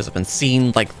 Because I've been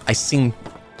seeing I've seen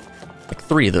like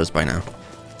 3 of those by now.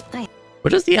 Nice.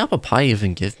 What does the apple pie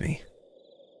even give me?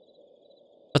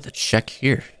 I'll have to check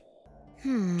here.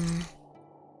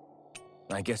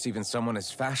 I guess even someone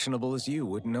as fashionable as you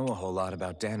wouldn't know a whole lot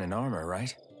about Dan and armor,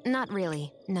 right? Not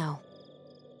really, no.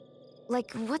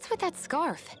 Like, what's with that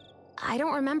scarf? I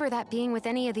don't remember that being with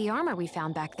any of the armor we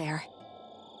found back there.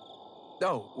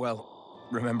 Oh, well,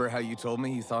 remember how you told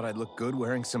me you thought I'd look good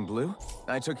wearing some blue?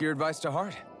 I took your advice to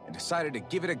heart and decided to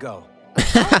give it a go.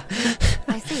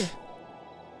 I see.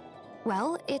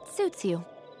 Well, it suits you.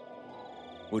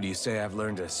 Would you say I've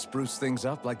learned to spruce things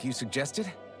up like you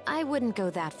suggested? I wouldn't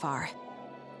go that far.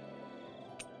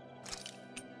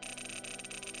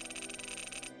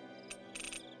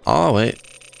 Oh, wait.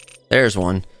 There's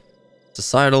one.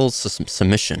 Societal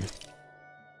submission.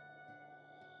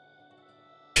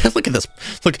 Look at this.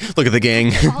 Look at the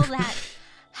gang. All that.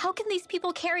 How can these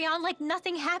people carry on like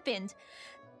nothing happened?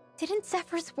 Didn't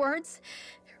Zephyr's words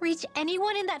reach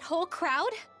anyone in that whole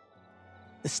crowd?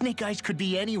 The Snake Eyes could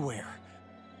be anywhere.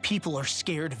 People are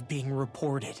scared of being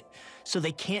reported, so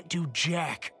they can't do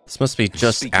jack. This must be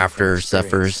just Speaking after from experience,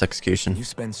 Zephyr's execution. You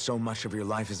spend so much of your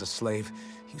life as a slave,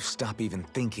 you stop even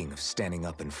thinking of standing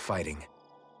up and fighting.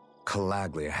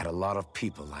 Calaglia had a lot of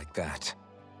people like that.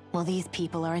 Well, these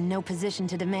people are in no position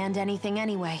to demand anything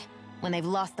anyway, when they've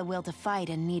lost the will to fight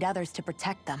and need others to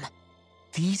protect them.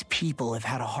 These people have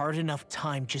had a hard enough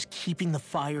time just keeping the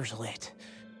fires lit.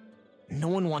 No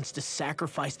one wants to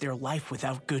sacrifice their life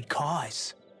without good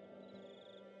cause.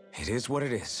 It is what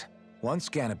it is. Once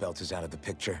Ganabelt is out of the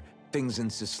picture, things in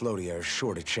Cislodia are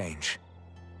sure to change.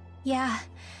 Yeah,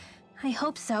 I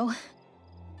hope so.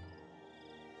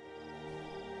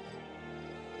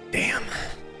 Damn.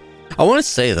 I want to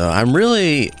say though, I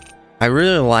really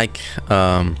like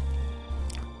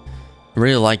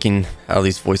really liking how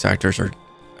these voice actors are,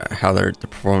 how the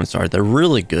performance are. They're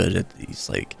really good at these.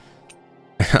 Like,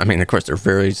 I mean, of course, they're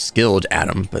very skilled at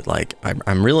them, but like,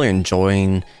 I'm really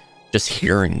enjoying just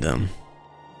hearing them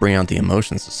bring out the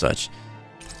emotions and such.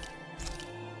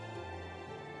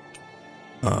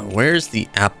 Where's the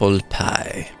apple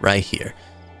pie? Right here.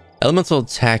 Elemental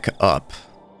attack up.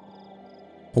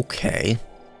 Okay.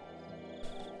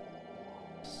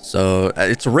 So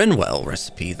it's a Renwell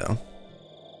recipe though.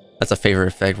 That's a favorite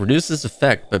effect. Reduces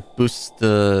effect but boosts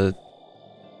the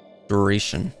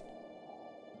duration.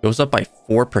 Goes up by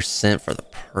 4% for the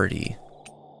party.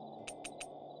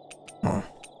 Huh.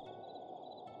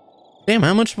 Damn,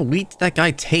 how much wheat did that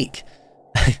guy take?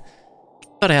 I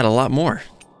thought I had a lot more.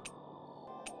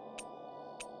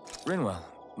 Rinwell,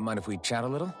 mind if we chat a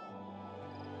little?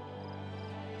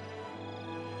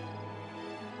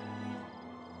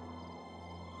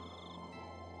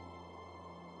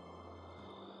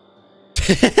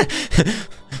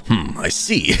 I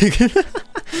see.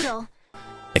 Still,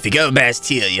 If you go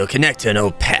Bastille, you'll connect to an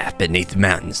old path beneath the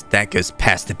mountains. That goes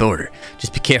past the border.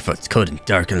 Just be careful, it's cold and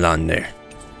dark along there.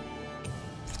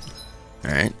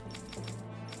 Alright.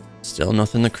 Still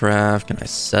nothing to craft. Can I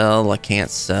sell? I can't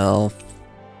sell.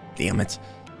 Damn it.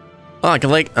 Oh, I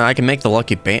can make the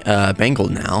lucky bangle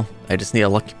now. I just need a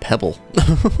lucky pebble.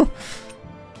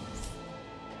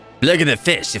 Look at the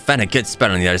fish. You'll find a good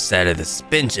spot on the other side of the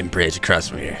Spingen Bridge across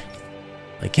from here.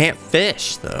 I can't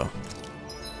fish, though.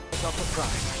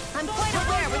 I'm quite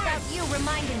aware without you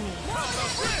reminding me.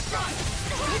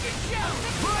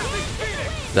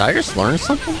 Did I just learn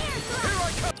something?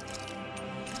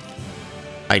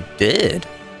 I did.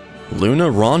 Luna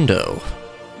Rondo.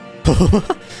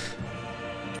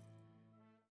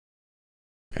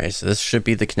 Alright, so this should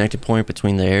be the connecting point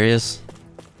between the areas.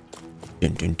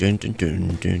 Dun, dun, dun, dun, dun,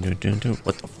 dun, dun, dun, dun.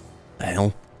 What the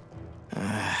hell?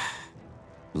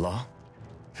 Law?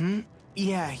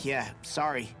 Yeah,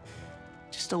 sorry.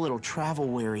 Just a little travel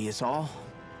weary is all.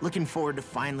 Looking forward to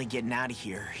finally getting out of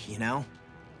here, you know?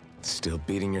 Still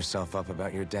beating yourself up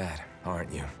about your dad,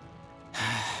 aren't you?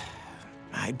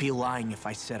 I'd be lying if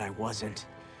I said I wasn't.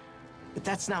 But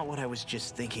that's not what I was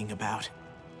just thinking about.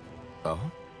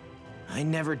 Oh? I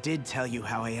never did tell you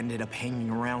how I ended up hanging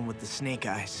around with the Snake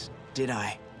Eyes, did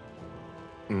I?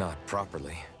 Not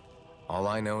properly. All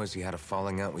I know is you had a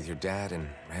falling out with your dad and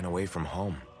ran away from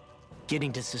home.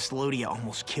 Getting to Cislodia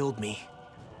almost killed me.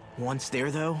 Once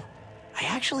there, though, I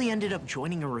actually ended up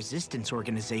joining a resistance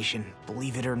organization,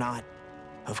 believe it or not.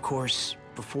 Of course,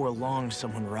 before long,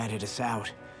 someone ratted us out.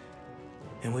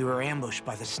 And we were ambushed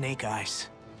by the Snake Eyes.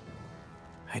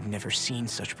 I'd never seen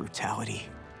such brutality.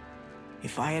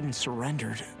 If I hadn't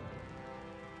surrendered...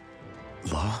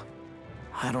 Law?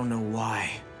 I don't know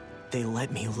why. They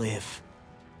let me live.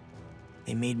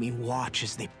 They made me watch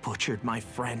as they butchered my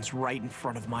friends right in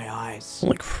front of my eyes.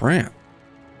 Holy crap.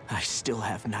 I still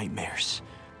have nightmares.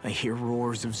 I hear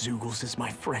roars of Zeugles as my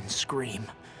friends scream.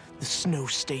 The snow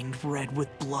stained red with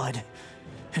blood.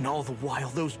 And all the while,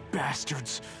 those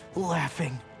bastards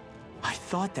laughing. I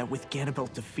thought that with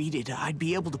Ganabelt defeated, I'd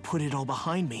be able to put it all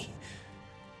behind me.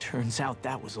 Turns out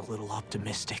that was a little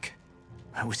optimistic.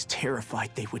 I was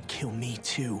terrified they would kill me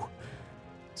too.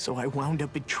 So I wound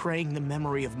up betraying the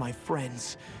memory of my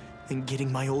friends and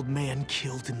getting my old man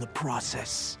killed in the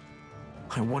process.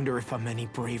 I wonder if I'm any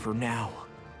braver now.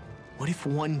 What if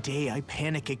one day I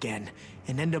panic again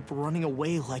and end up running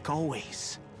away like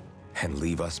always? And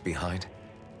leave us behind?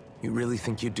 You really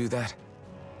think you'd do that?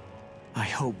 I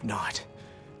hope not.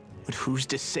 But who's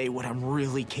to say what I'm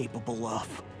really capable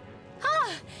of?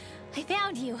 Ah! I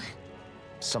found you.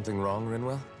 Something wrong,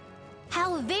 Rinwell?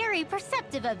 How very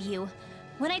perceptive of you.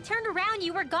 When I turned around,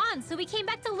 you were gone, so we came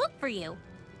back to look for you.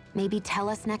 Maybe tell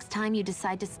us next time you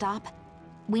decide to stop?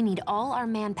 We need all our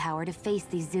manpower to face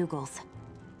these Zeugles.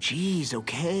 Jeez,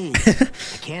 okay.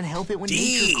 I can't help it when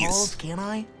nature calls, can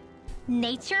I?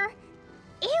 Nature?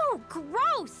 Ew,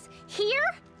 gross!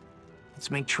 Here?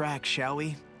 Let's make tracks, shall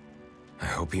we? I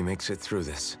hope he makes it through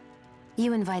this.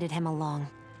 You invited him along.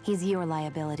 He's your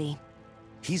liability.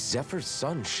 He's Zephyr's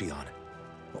son, Shion.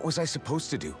 What was I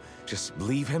supposed to do? Just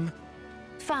leave him?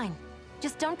 Fine.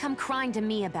 Just don't come crying to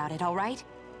me about it, all right?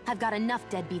 I've got enough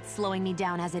deadbeats slowing me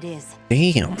down as it is.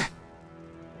 Damn.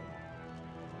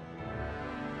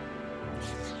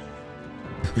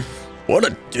 What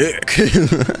a dick.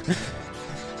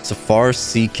 Safar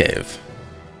Sea Cave.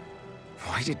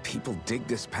 Why did people dig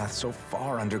this path so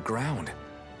far underground?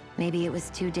 Maybe it was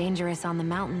too dangerous on the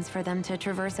mountains for them to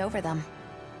traverse over them.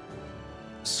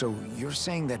 So you're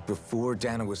saying that before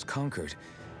Dahna was conquered,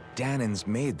 Dahnans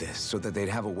made this so that they'd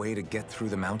have a way to get through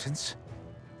the mountains?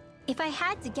 If I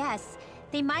had to guess,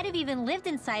 they might have even lived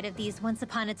inside of these once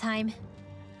upon a time.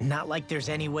 Not like there's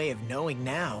any way of knowing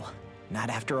now. Not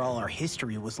after all our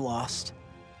history was lost.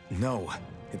 No,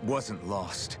 it wasn't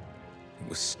lost. It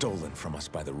was stolen from us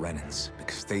by the Renans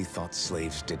because they thought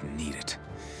slaves didn't need it.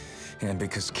 And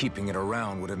because keeping it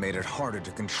around would have made it harder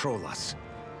to control us.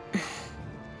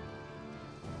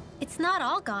 It's not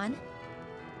all gone.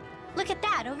 Look at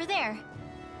that over there.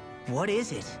 What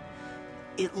is it?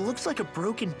 It looks like a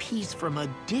broken piece from a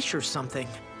dish or something.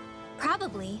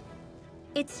 Probably.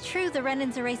 It's true the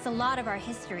Renans erased a lot of our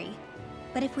history.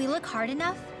 But if we look hard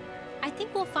enough, I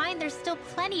think we'll find there's still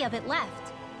plenty of it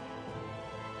left.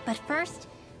 But first,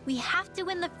 we have to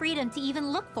win the freedom to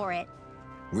even look for it.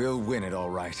 We'll win it all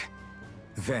right.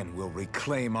 Then we'll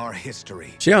reclaim our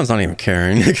history. Shion's not even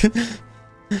caring.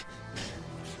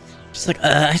 She's like,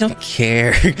 I don't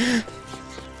care.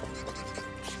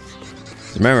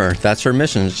 Remember, that's her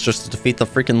mission. It's just to defeat the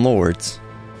freaking lords.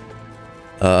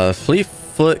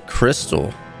 Fleetfoot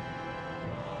Crystal.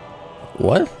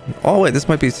 What? Oh wait, this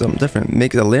might be something different.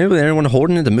 Make the land with everyone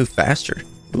holding it to move faster.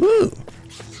 Woo!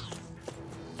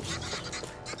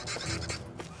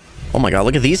 Oh my god,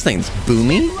 look at these things.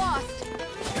 Boomy?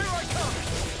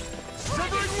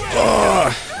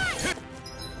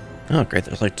 Oh great,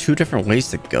 there's like 2 different ways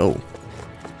to go.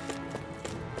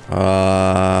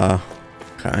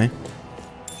 Okay.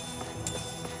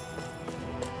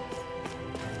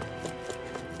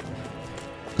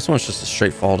 This one's just a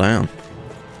straight fall down.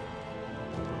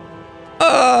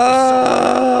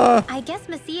 I guess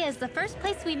Messia is the first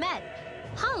place we met.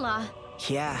 Hala.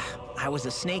 Yeah, I was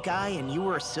a Snake Eye and you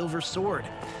were a Silver Sword.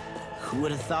 Who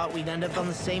would have thought we'd end up on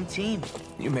the same team?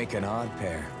 You make an odd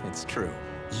pair, it's true.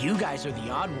 You guys are the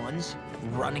odd ones,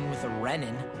 running with a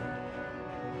Renin.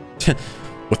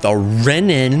 With a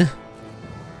Renin?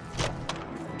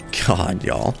 God,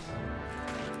 y'all.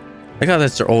 I got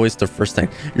that's always the first thing.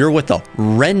 You're with a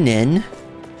Renin.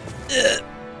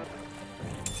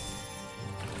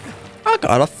 I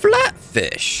got a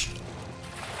flatfish.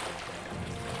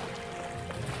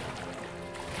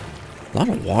 A lot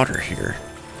of water here.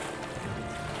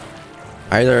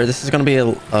 Either this is going to be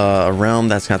a realm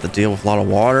that's got to deal with a lot of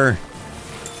water,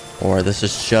 or this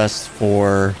is just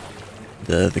for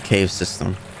the cave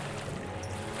system.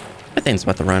 I think it's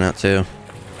about to run out too.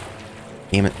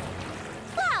 Damn it.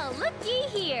 Well, looky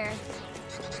here.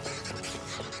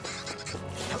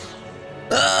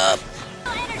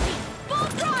 Energy, full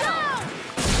throttle.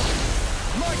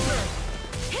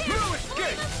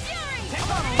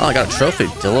 Oh, I got a trophy.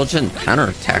 Diligent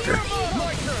counterattacker.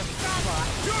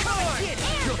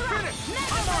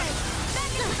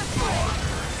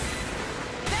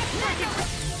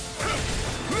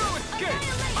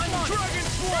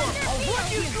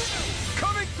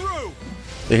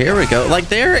 So here we go. Like,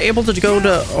 they're able to go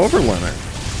to overlimit.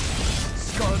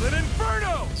 Scarlet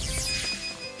Inferno!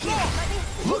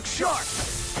 Look sharp!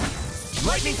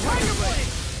 Lightning Tiger Blade!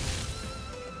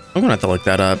 I'm gonna have to look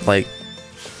that up. Like,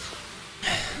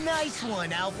 Nice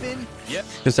one, Alpin. Yep.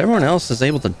 because everyone else is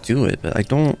able to do it, but I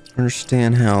don't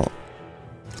understand how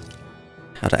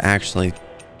to actually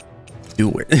do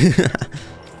it.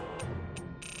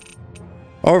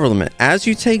 Overlimit. As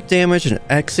you take damage and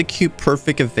execute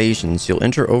perfect evasions, you'll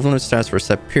enter overlimit stats for a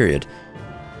set period.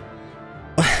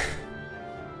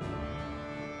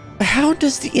 How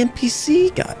does the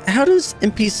NPC how does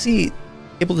NPC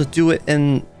able to do it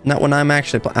and not when I'm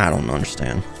actually I don't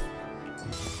understand.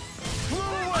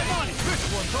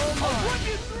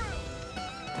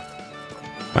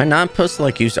 Am I not supposed to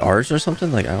like use ours or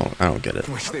something? Like I don't get it.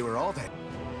 Wish they were all dead.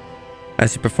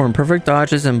 As you perform perfect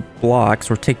dodges and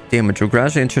blocks or take damage, you'll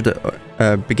gradually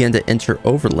begin to enter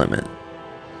overlimit.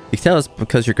 You can tell it's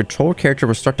because your control character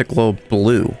will start to glow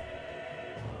blue.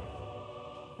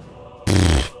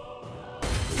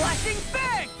 Flashing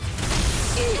bang!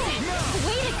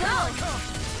 Way to go!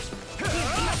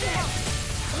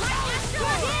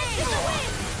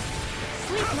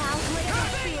 Sleep now, little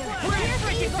fear.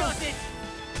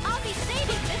 I'll be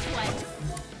saving this one.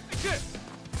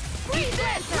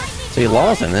 So you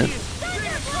lost in it.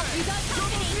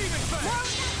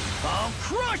 I'll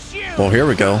crush you! Well, here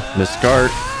we go.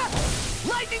 Misguard.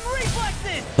 Lightning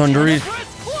reflexes! Thundery.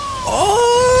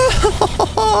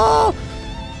 Oh!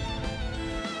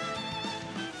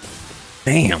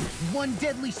 Damn. One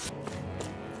deadly.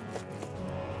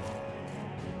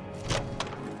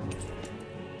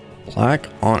 Black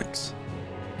Onyx.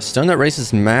 A stone that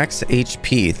raises max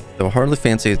HP, though hardly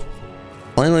fancy.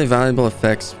 Plainly valuable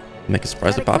effects make it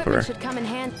surprisingly popular. Should come in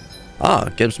hand. Ah,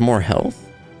 gives more health.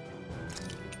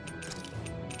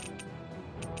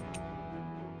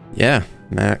 Yeah,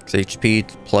 max HP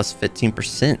plus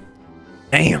 15%.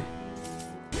 Damn.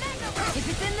 If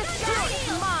it's in the sky,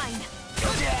 it's mine.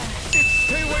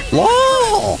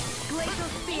 LOL. Glacial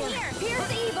spear.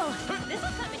 Here's evil. This'll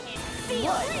come in handy.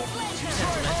 Feel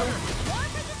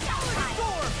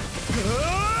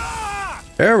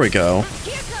There we go.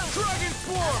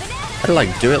 I had to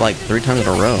like do it like 3 times in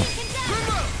a row.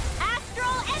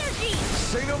 Astral energy.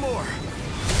 Say no more.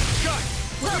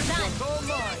 Well done.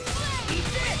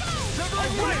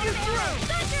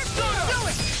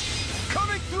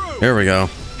 Coming through. Here we go.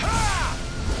 Now.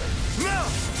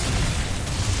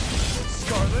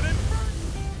 Scarlet Inferno.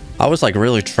 I was like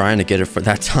really trying to get it for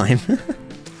that time.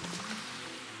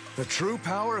 The true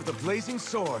power of the blazing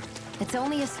sword. It's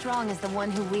only as strong as the one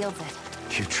who wields it.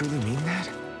 You truly mean that?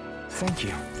 Thank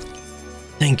you.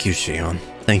 Thank you, Shion.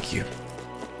 Thank you.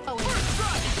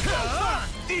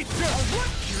 Here it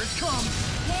comes.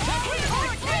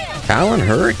 Talon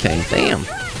Hurricane. Damn.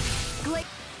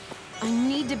 I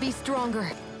need to be stronger.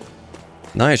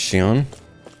 Nice, Shion.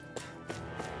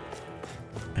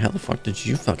 How the fuck did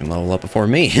you fucking level up before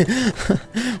me?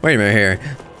 Wait a minute here.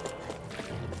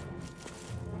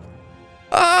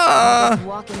 Ah!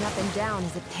 Walking up and down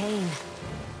is a pain.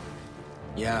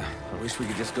 Yeah, I wish we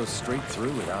could just go straight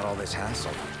through without all this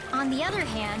hassle. On the other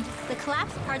hand, the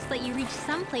collapsed parts let you reach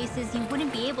some places you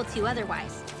wouldn't be able to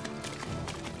otherwise.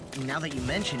 Now that you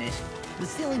mention it, the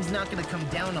ceiling's not gonna come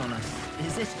down on us,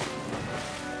 is it?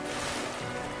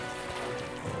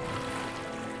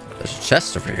 There's a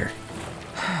chest over here.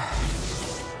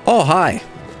 Oh, hi.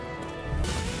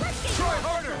 Try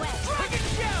harder.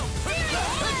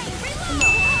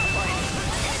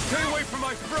 Stay away from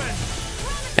my friend.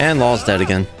 And Law's dead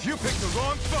again. You picked the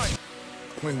wrong fight.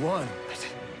 We won.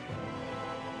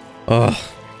 Ugh.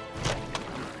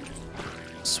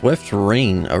 Swift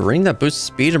Rain. A ring that boosts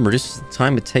speed and reduces the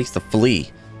time it takes to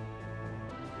flee.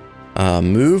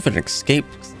 Move and escape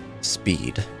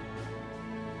speed.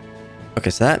 Okay,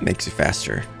 so that makes you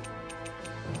faster.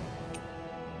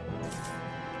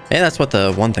 Hey, that's what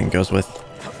the one thing goes with.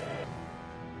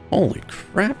 Holy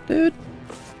crap, dude.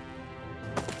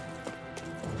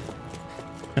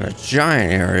 Got a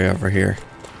giant area over here.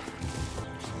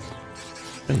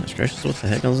 Goodness gracious, what the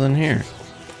heck is in here?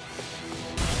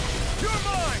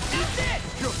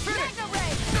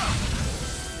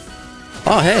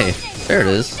 Oh, hey, there it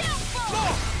is.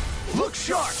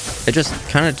 It just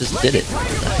kind of just did it. What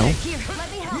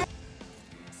the hell?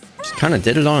 Just kind of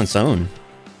did it on its own.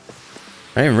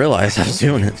 I didn't realize I was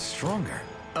doing it. Stronger.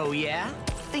 Oh yeah?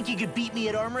 Think you could beat me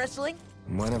at arm wrestling?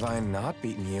 When have I not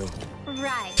beaten you?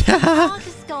 Right. I'll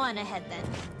just go on ahead then.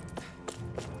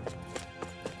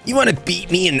 You want to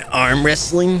beat me in arm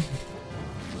wrestling?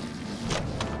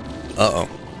 Uh-oh.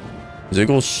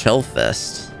 Zoogle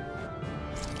Shellfest.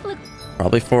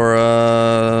 Probably for,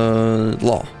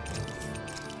 law.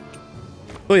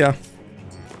 Oh, yeah.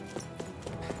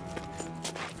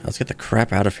 Let's get the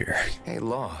crap out of here. Hey,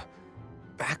 Law.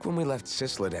 Back when we left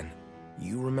Cisleden,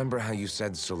 you remember how you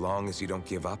said so long as you don't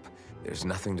give up, there's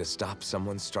nothing to stop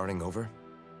someone starting over?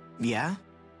 Yeah?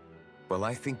 Well,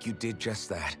 I think you did just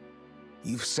that.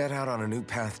 You've set out on a new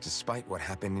path despite what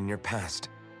happened in your past.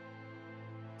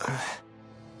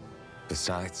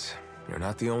 Besides, you're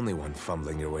not the only one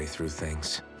fumbling your way through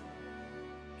things.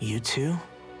 You too?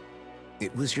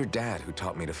 It was your dad who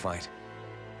taught me to fight.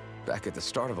 Back at the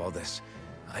start of all this,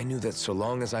 I knew that so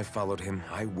long as I followed him,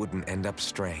 I wouldn't end up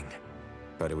straying.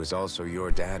 But it was also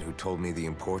your dad who told me the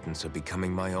importance of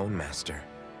becoming my own master,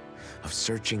 of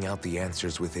searching out the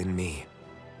answers within me.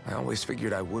 I always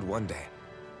figured I would one day.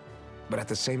 But at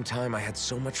the same time, I had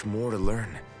so much more to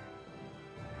learn.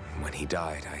 When he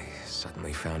died, I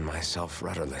suddenly found myself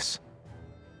rudderless.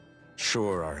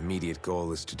 Sure, our immediate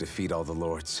goal is to defeat all the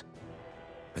lords.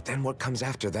 But then what comes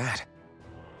after that?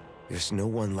 There's no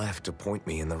one left to point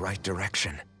me in the right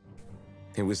direction.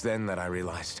 It was then that I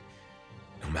realized,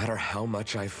 no matter how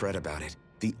much I fret about it,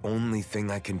 the only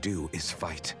thing I can do is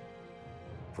fight.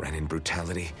 Renin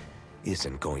brutality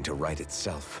isn't going to right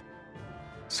itself.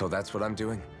 So that's what I'm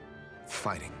doing.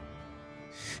 Fighting.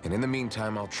 And in the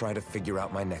meantime, I'll try to figure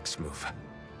out my next move.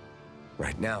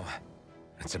 Right now,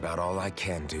 that's about all I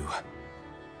can do.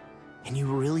 And you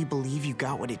really believe you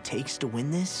got what it takes to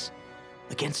win this?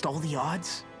 Against all the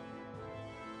odds?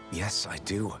 Yes, I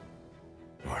do.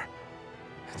 Or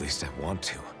at least I want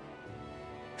to.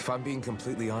 If I'm being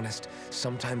completely honest,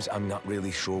 sometimes I'm not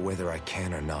really sure whether I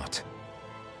can or not.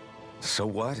 So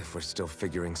what if we're still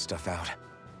figuring stuff out?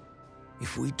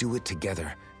 If we do it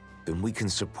together, then we can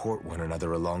support one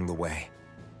another along the way.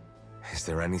 Is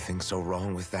there anything so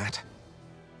wrong with that?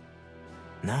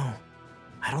 No,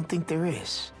 I don't think there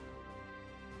is.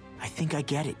 I think I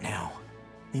get it now.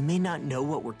 We may not know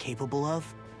what we're capable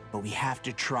of, but we have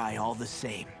to try all the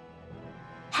same.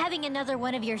 Having another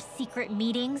one of your secret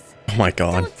meetings? Oh my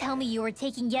god. Don't tell me you were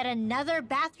taking yet another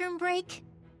bathroom break?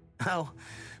 Oh,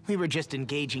 we were just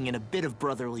engaging in a bit of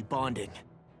brotherly bonding.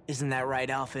 Isn't that right,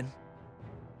 Alphen?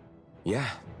 Yeah,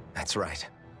 that's right.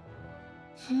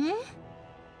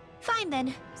 Fine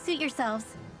then, suit yourselves.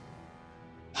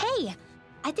 Hey,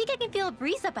 I think I can feel a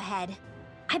breeze up ahead.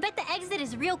 I bet the exit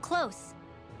is real close.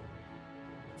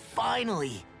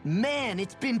 Finally! Man,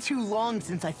 it's been too long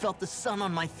since I felt the sun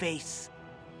on my face.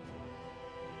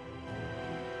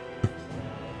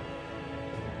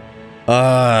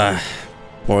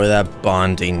 Boy, that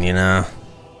bonding, you know.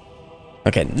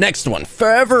 Okay, next one.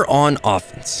 Forever on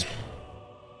offense.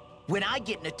 When I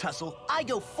get in a tussle, I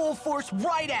go full force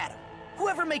right at him.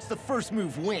 Whoever makes the first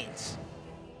move wins.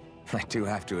 I do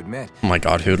have to admit, Oh my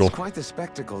god, Hoodle. it's quite the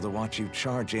spectacle to watch you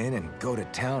charge in and go to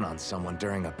town on someone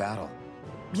during a battle.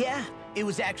 Yeah, it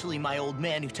was actually my old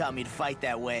man who taught me to fight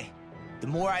that way. The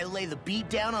more I lay the beat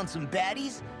down on some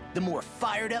baddies, the more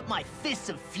fired up my fists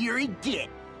of fury get.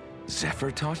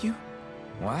 Zephyr taught you?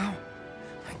 Wow.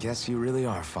 I guess you really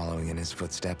are following in his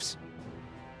footsteps.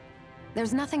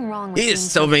 There's nothing wrong with He being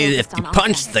just so told me if focused you on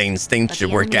punch offense, things but should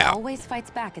the work enemy out. always fights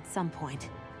back at some point.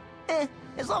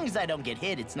 As long as I don't get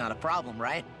hit, it's not a problem,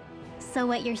 right? So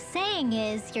what you're saying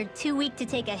is you're too weak to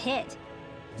take a hit.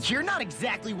 You're not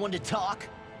exactly one to talk.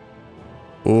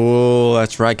 Oh,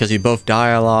 that's right, because you both die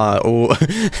a lot. Oh,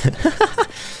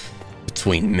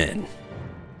 between men.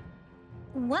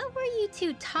 What were you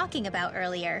two talking about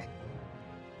earlier?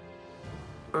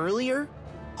 Earlier?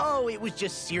 Oh, it was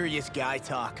just serious guy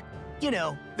talk. You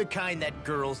know, the kind that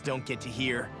girls don't get to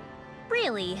hear.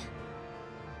 Really?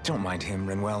 Don't mind him,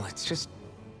 Rinwell. It's just...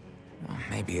 well,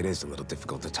 maybe it is a little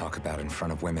difficult to talk about in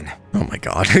front of women. Oh my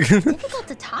god. Difficult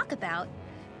to talk about?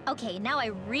 Okay, now I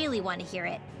really want to hear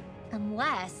it.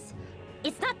 Unless...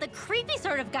 it's not the creepy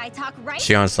sort of guy talk, right?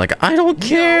 Shion's like, I don't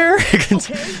care. Okay,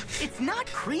 it's not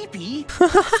creepy.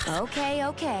 Okay,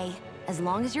 okay. As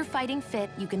long as you're fighting fit,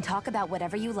 you can talk about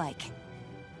whatever you like.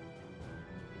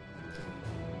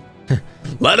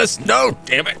 Let us know,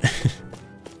 damn it.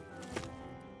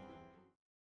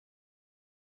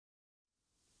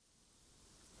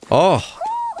 Oh.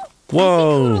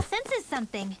 Whoa. I think Kudo senses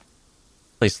something.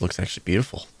 Place looks actually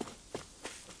beautiful.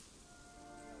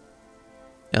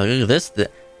 Yeah, look at this.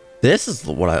 This is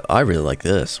what I really like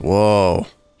this. Whoa.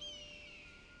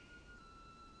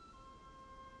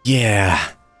 Yeah.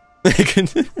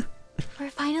 We're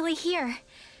finally here.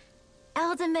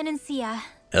 Elda Menancia.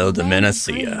 Elda Land of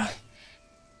Menancia. Green.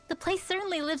 The place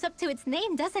certainly lives up to its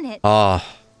name, doesn't it? Ah,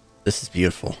 this is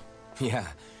beautiful. Yeah,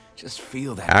 just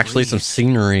feel that Actually, some breeze.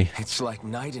 scenery. It's like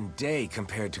night and day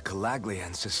compared to Calaglia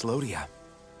and Cyslodia.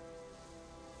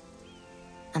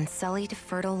 Unsullied,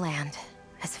 fertile land,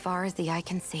 as far as the eye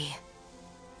can see.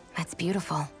 That's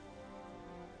beautiful.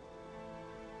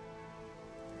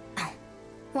 Oh,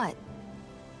 what?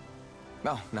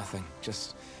 Oh, nothing.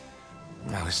 Just...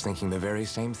 I was thinking the very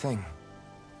same thing.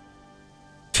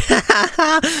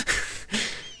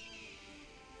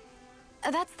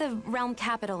 That's the realm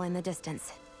capital in the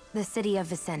distance. The city of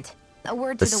Vicent. A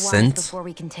word to the wise Vicent? before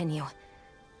we continue.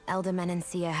 Elda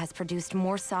Menancia has produced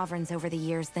more sovereigns over the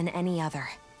years than any other.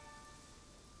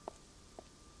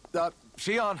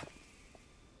 Shion!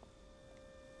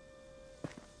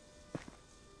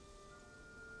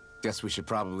 Guess we should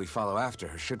probably follow after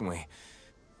her, shouldn't we?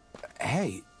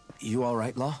 Hey, you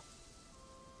alright, Law?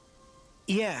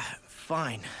 Yeah,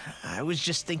 fine. I was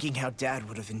just thinking how Dad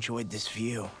would have enjoyed this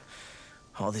view.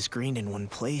 All this green in one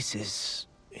place is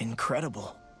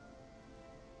incredible.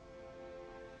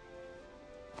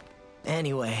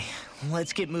 Anyway,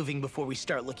 let's get moving before we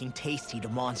start looking tasty to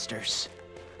monsters.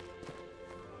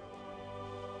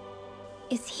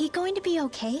 Is he going to be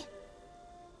okay?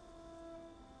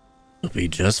 He'll be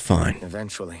just fine.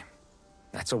 Eventually.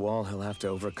 That's a wall he'll have to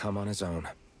overcome on his own.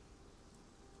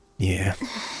 Yeah.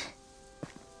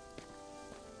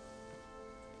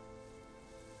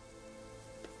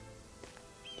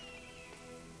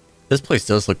 This place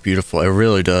does look beautiful. It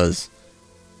really does.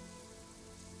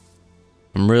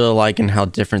 I'm really liking how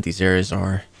different these areas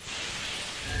are.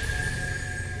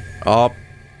 Oh,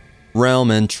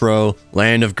 realm intro,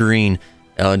 land of green,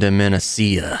 Elda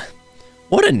Menacia.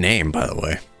 What a name, by the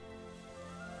way.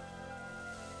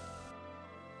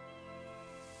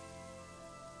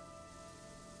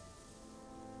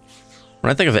 When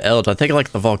I think of Eld, I think of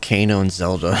like the volcano in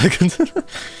Zelda.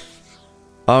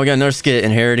 Oh, we got another skit,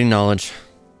 inheriting knowledge.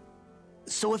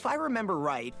 So if I remember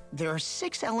right, there are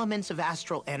 6 elements of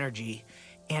astral energy,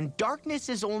 and darkness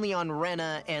is only on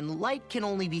Rena, and light can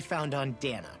only be found on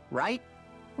Dahna, right?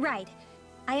 Right.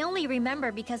 I only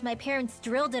remember because my parents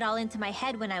drilled it all into my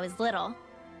head when I was little.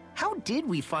 How did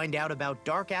we find out about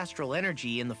dark astral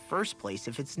energy in the first place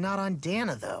if it's not on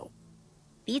Dahna, though?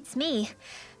 Beats me.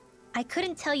 I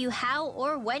couldn't tell you how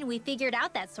or when we figured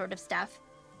out that sort of stuff.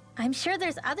 I'm sure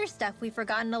there's other stuff we've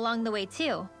forgotten along the way,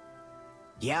 too.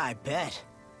 Yeah, I bet.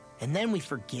 And then we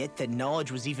forget that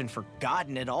knowledge was even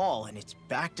forgotten at all, and it's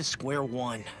back to square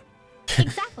one.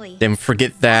 Exactly. Then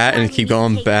forget that and That's why we keep need to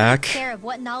going take back. care of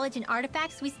what knowledge and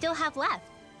artifacts we still have left.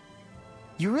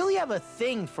 You really have a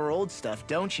thing for old stuff,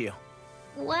 don't you?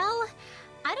 Well,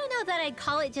 I don't know that I'd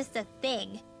call it just a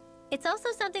thing. It's also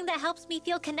something that helps me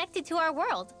feel connected to our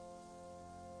world.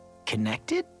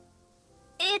 Connected?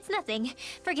 It's nothing.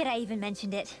 Forget I even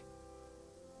mentioned it.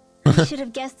 I should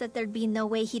have guessed that there'd be no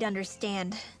way he'd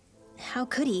understand. How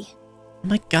could he? Oh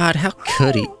my god, how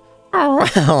could he?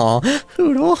 Oh,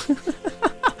 Hoodle.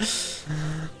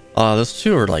 Oh, those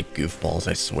two are like goofballs,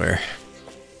 I swear.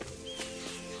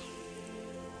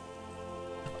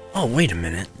 Oh, wait a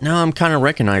minute. Now I'm kind of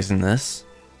recognizing this.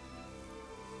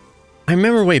 I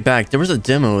remember way back, there was a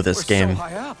demo of this game. So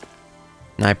high up.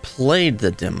 And I played the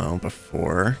demo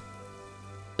before.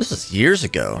 This is years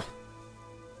ago.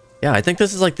 Yeah, I think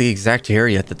this is like the exact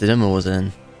area that the demo was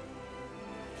in.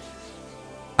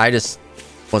 I just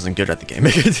wasn't good at the game.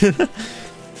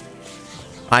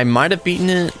 I might have beaten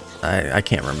it. I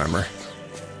can't remember.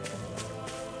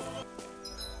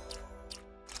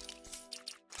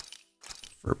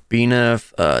 Verbena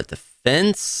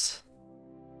defense.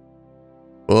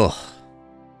 Ugh.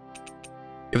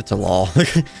 Give it to Law.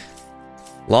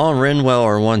 Law and Rinwell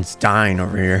are ones dying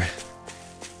over here.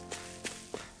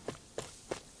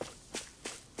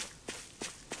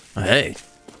 Hey.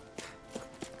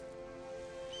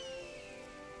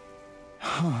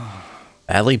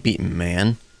 Badly beaten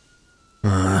man.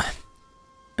 I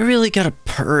really gotta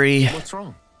hurry. What's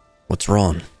wrong? What's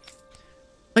wrong?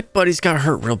 My buddies got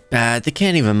hurt real bad. They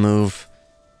can't even move.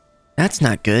 That's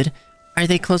not good. Are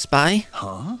they close by?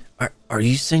 Huh? Are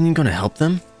you saying you're gonna help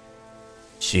them?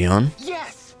 Shion?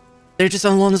 Yes! They're just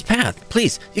along this path.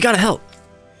 Please, you gotta help.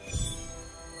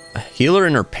 A healer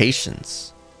and her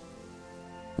patients.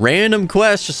 Random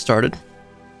quest just started.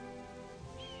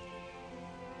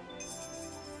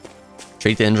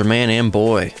 Treat the injured man and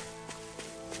boy.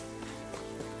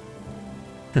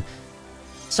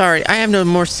 Sorry, I have no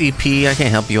more CP. I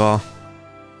can't help you all.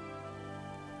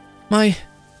 My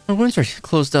wounds are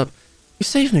closed up. You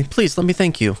saved me. Please, let me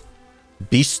thank you.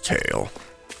 Beast tail.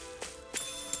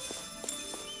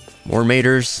 More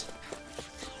maters.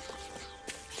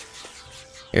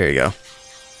 Here you go.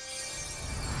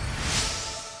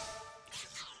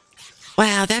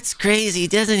 Wow, that's crazy.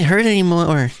 It doesn't hurt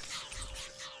anymore.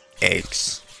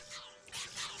 Eggs.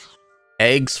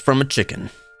 Eggs from a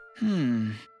chicken.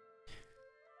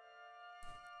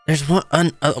 There's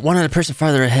one other person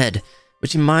farther ahead.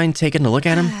 Would you mind taking a look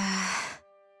at him?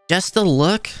 Just a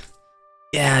look?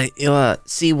 Yeah, you'll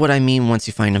see what I mean once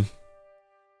you find him.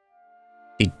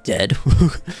 He dead?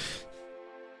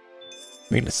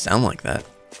 Making it sound like that.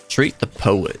 Treat the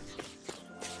poet.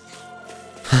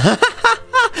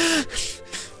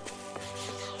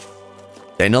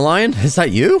 Dandelion? Is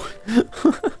that you?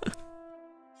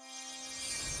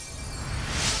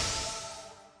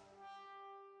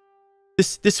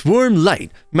 This warm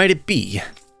light, might it be?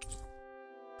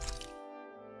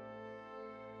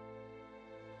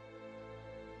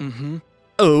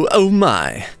 Oh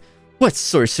my. What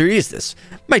sorcery is this?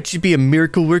 Might you be a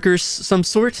miracle worker of some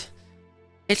sort?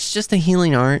 It's just a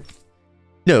healing art.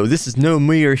 No, this is no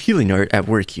mere healing art at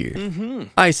work here.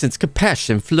 I sense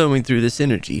compassion flowing through this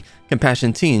energy.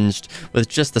 Compassion tinged with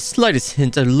just the slightest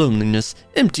hint of loneliness,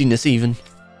 emptiness even.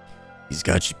 He's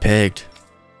got you pegged.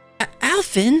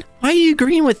 Alphen, why are you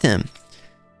agreeing with him?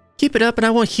 Keep it up and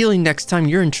I want healing next time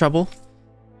you're in trouble.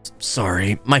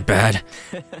 Sorry, my bad.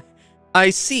 I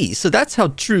see, so that's how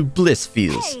true bliss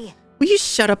feels. Hey. Will you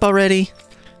shut up already?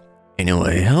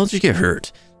 Anyway, how'd you get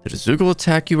hurt? Did a Zoogle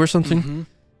attack you or something?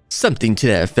 Something to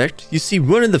that effect. You see,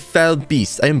 one of the foul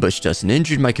beasts ambushed us and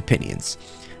injured my companions.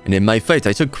 And in my fight,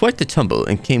 I took quite the tumble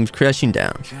and came crashing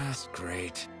down. Just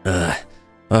great.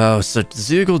 Oh, so the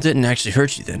Zoogle didn't actually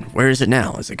hurt you then. Where is it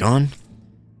now? Is it gone?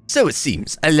 So it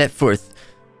seems. I let forth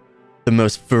the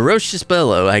most ferocious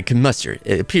bellow I could muster.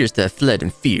 It appears to have fled in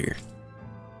fear.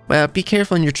 Well, be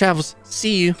careful in your travels.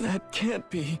 See you. That can't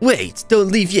be. Wait,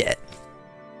 don't leave yet.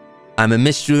 I'm a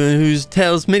minstrel who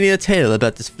tells many a tale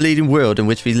about this fleeting world in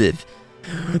which we live.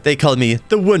 They call me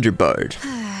the Wonder Bard.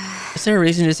 Is there a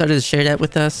reason you decided to share that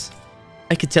with us?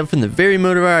 I could tell from the very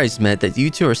moment our eyes met that you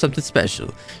two are something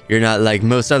special. You're not like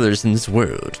most others in this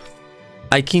world.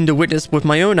 I came to witness with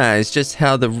my own eyes just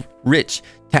how the rich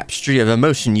tapestry of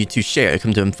emotion you two share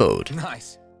come to unfold.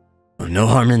 Nice. Well, no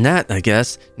harm in that, I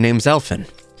guess. Name's Alphen.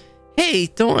 Hey,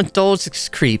 don't indulge this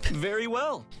creep. Very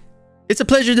well. It's a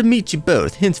pleasure to meet you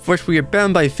both. Henceforth, we are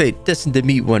bound by fate, destined to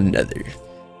meet one another.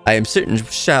 I am certain we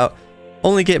shall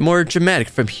only get more dramatic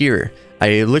from here.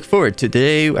 I look forward to the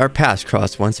day our paths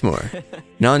cross once more.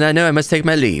 And on that note, I must take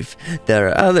my leave. There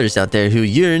are others out there who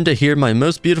yearn to hear my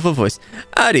most beautiful voice.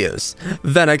 Adios,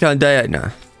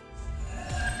 Dahna.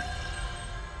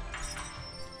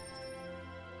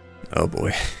 Oh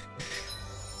boy.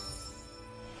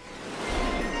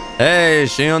 Hey,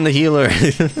 Shion the healer.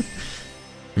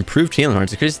 Improved healing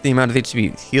hearts. Increases the amount of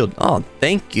HP healed. Oh,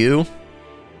 thank you.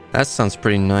 That sounds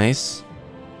pretty nice.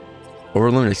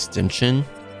 Overload extension.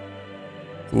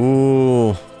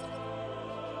 Ooh.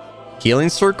 Healing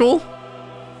circle?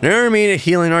 Never made a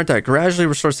healing art that gradually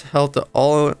restores health to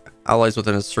all allies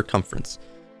within its circumference.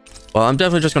 Well, I'm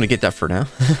definitely just going to get that for now.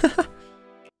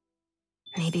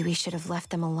 Maybe we should have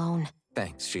left them alone.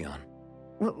 Thanks, Shion.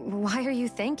 Why are you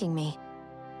thanking me?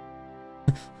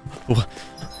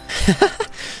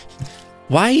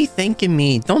 Why are you thanking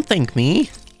me? Don't thank me.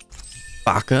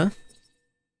 Baka.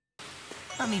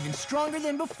 I'm even stronger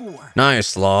than before.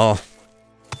 Nice, Law.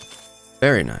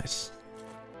 Very nice.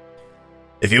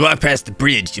 If you walk past the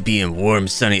bridge, you'll be in warm,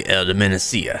 sunny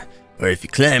Menacea. Or if you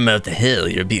climb up the hill,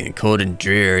 you'll be in cold and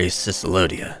dreary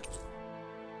Cicalodia.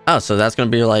 Oh, so that's going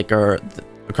to be like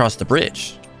across the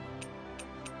bridge.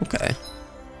 Okay.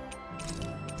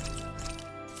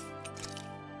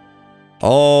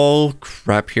 Oh,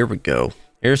 crap. Here we go.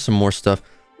 Here's some more stuff.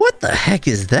 What the heck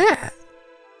is that?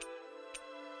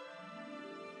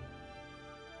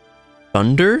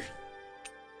 Thunder?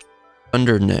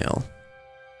 Thunder nail.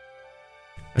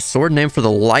 A sword named for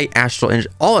the light astral energy.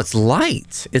 Oh, it's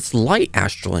light. It's light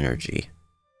astral energy.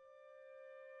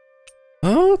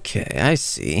 Okay, I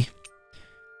see.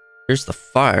 Here's the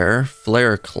fire.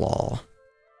 Flare claw.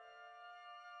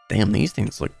 Damn, these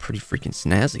things look pretty freaking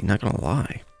snazzy, not gonna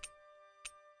lie.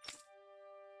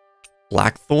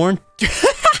 Blackthorn?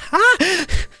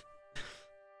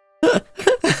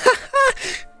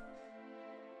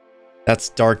 That's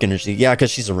dark energy. Yeah,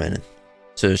 because she's a Renan.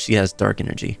 So she has dark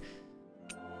energy.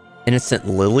 Innocent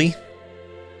Lily?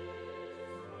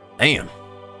 Damn.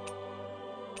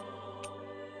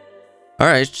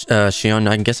 Alright, Shion,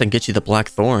 I guess I can get you the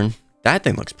Blackthorn. That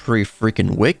thing looks pretty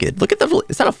freaking wicked. Look at the...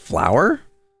 Is that a flower?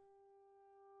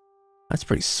 That's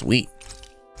pretty sweet.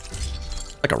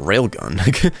 Like a railgun.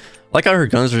 I like how her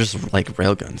guns are just like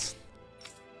railguns.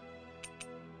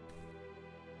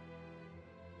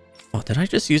 Oh, did I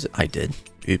just use it? I did.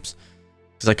 Oops.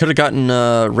 Because I could have gotten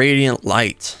Radiant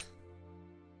Light.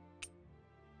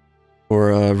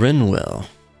 Or Rinwell.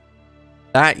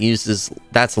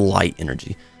 That's light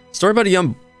energy. Story about a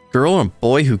young girl and a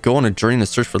boy who go on a journey in the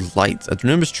search for light. After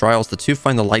numerous trials, the two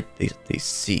find the light they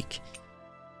seek.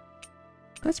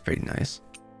 That's pretty nice.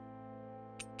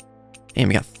 Damn,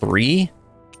 we got 3?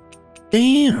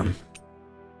 Damn.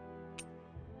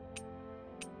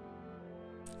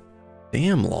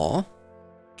 Damn, Law.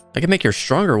 I can make your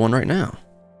stronger one right now.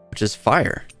 Which is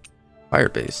fire.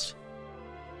 Fire-based.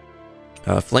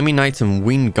 Flaming Knights and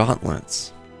Winged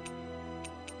Gauntlets.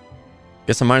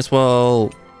 Guess I might as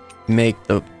well make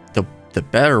the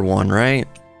better one, right?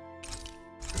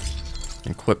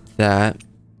 Equip that.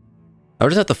 I would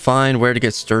just have to find where to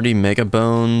get sturdy mega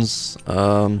bones,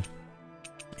 and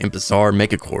bizarre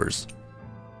mega cores.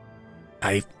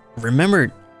 I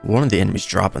remembered one of the enemies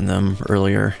dropping them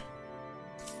earlier.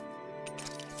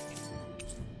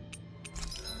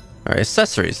 Alright,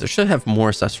 accessories. There should have more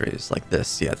accessories like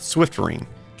this. Yeah, Swift Ring.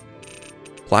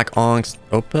 Black Onyx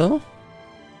Opal.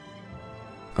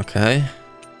 Okay.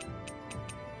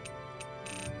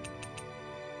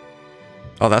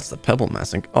 Oh, that's the Pebble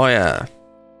Mask. Oh, yeah.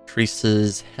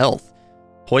 Increases health.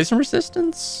 Poison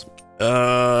resistance?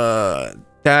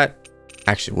 That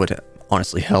actually would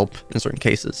honestly help in certain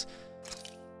cases.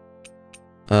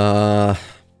 Damn,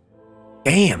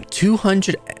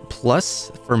 200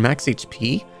 plus for max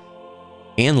HP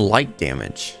and light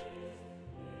damage.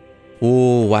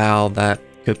 Oh, wow, that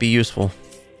could be useful.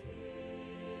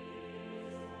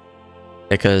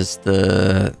 Because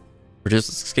the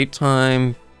reduces escape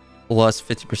time plus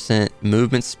 50%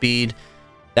 movement speed.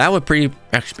 That would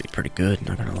actually be pretty good,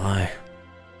 not gonna lie.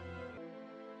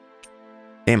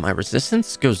 Damn, my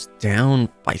resistance goes down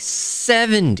by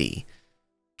 70.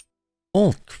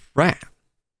 Oh, crap.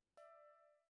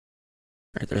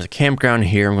 Alright, there's a campground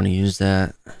here. I'm gonna use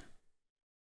that.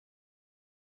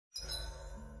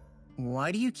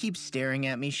 Why do you keep staring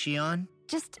at me, Shion?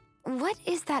 Just, what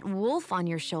is that wolf on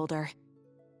your shoulder?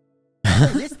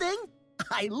 This thing?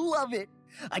 I love it.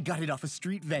 I got it off a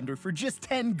street vendor for just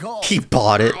 10 gold. He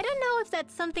bought it. I don't know if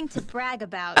that's something to brag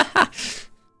about.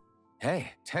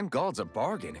 Hey, 10 gold's a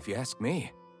bargain if you ask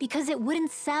me. Because it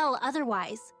wouldn't sell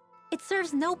otherwise. It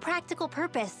serves no practical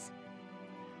purpose.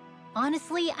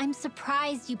 Honestly, I'm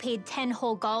surprised you paid 10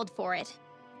 whole gold for it.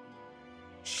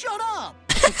 Shut up!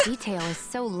 The detail is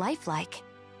so lifelike.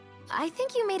 I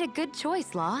think you made a good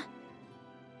choice, Law.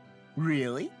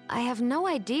 Really? I have no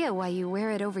idea why you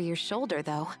wear it over your shoulder,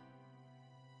 though.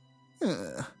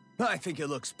 I think it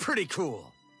looks pretty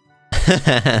cool.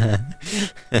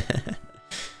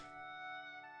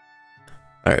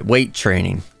 Alright, weight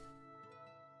training.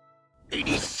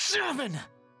 87!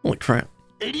 Holy crap.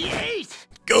 88!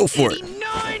 Go for it.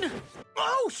 89!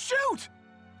 Oh, shoot!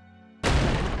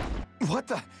 What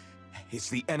the? Is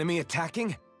the enemy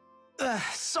attacking?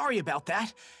 Sorry about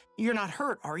that. You're not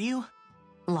hurt, are you?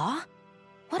 Law?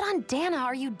 What on Dahna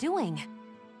are you doing?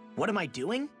 What am I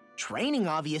doing? Training,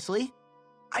 obviously.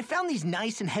 I found these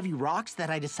nice and heavy rocks that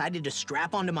I decided to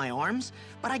strap onto my arms,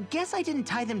 but I guess I didn't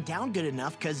tie them down good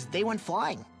enough because they went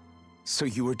flying. So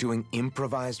you were doing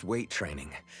improvised weight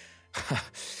training.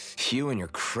 You and your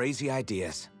crazy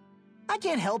ideas. I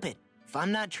can't help it. If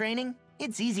I'm not training,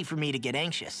 it's easy for me to get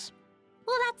anxious.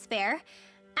 Well, that's fair.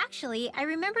 Actually, I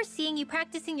remember seeing you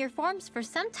practicing your forms for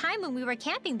some time when we were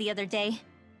camping the other day.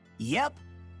 Yep.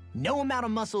 No amount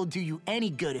of muscle will do you any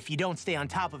good if you don't stay on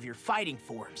top of your fighting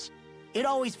forms. It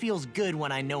always feels good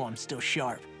when I know I'm still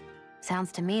sharp.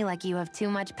 Sounds to me like you have too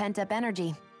much pent-up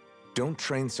energy. Don't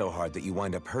train so hard that you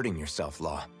wind up hurting yourself,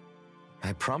 Law.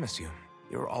 I promise you,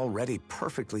 you're already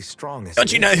perfectly strong as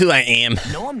Don't you know who I am?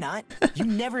 No, I'm not. You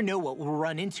never know what we'll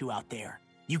run into out there.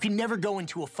 You can never go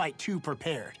into a fight too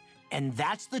prepared. And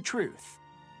that's the truth.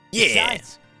 Yeah.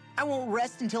 Besides, I won't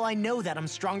rest until I know that I'm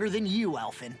stronger than you,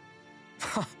 Alphen.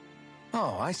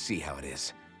 Oh, I see how it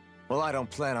is. Well, I don't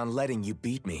plan on letting you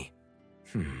beat me.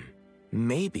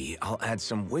 Maybe I'll add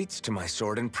some weights to my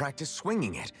sword and practice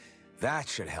swinging it. That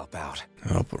should help out.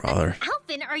 Oh, brother.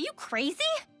 Alphen, are you crazy?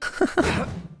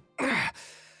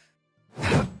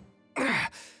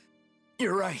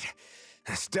 You're right.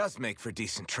 This does make for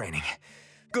decent training.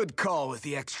 Good call with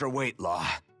the extra weight law.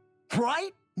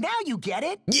 Right? Now you get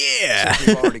it? Yeah. Since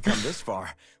we've already come this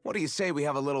far, what do you say we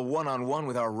have a little one-on-one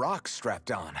with our rocks strapped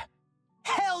on?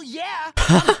 Hell yeah!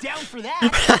 I'm down for that.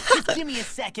 Just give me a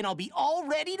second, I'll be all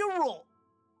ready to roll.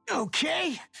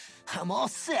 Okay, I'm all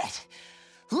set.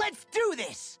 Let's do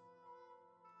this!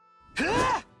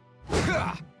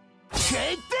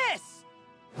 Take this!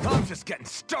 I'm just getting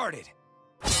started.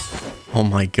 Oh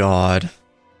my god.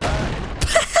 Our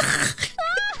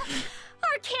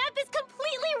camp is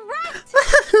completely wrecked!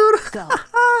 Go.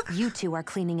 You two are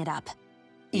cleaning it up.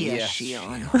 Yes,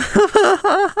 Shion.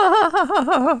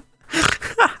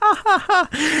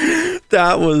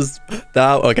 That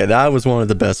was one of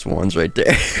the best ones right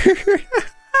there.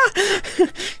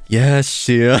 Yes,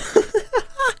 yeah.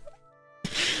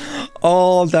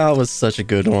 Oh, that was such a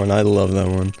good one. I love that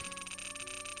one.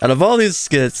 Out of all these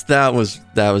skits, that was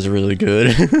really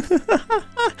good.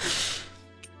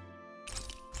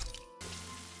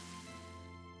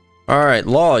 All right,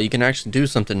 Law, you can actually do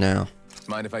something now.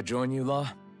 Mind if I join you, Law?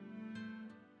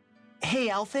 Hey,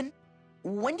 Alphen.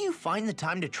 When do you find the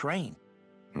time to train?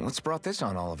 What's brought this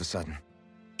on all of a sudden?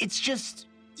 It's just,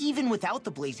 even without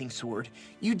the blazing sword,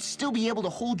 you'd still be able to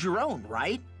hold your own,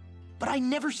 right? But I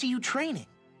never see you training.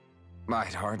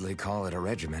 I'd hardly call it a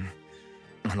regimen.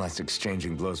 Unless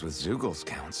exchanging blows with Zeugles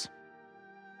counts.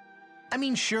 I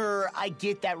mean, sure, I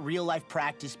get that real-life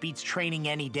practice beats training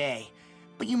any day.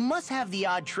 But you must have the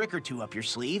odd trick or two up your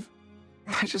sleeve.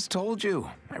 I just told you.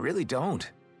 I really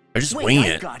don't. I just Wait, wing I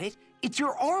it. got it. It's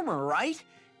your armor, right?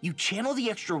 You channel the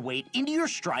extra weight into your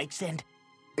strikes and...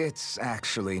 It's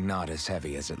actually not as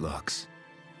heavy as it looks.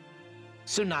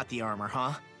 So not the armor,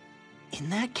 huh? In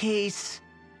that case...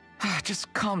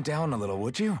 Just calm down a little,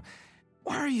 would you?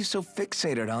 Why are you so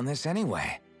fixated on this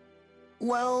anyway?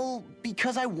 Well,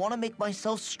 because I want to make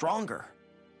myself stronger.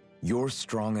 You're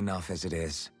strong enough as it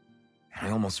is. I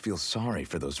almost feel sorry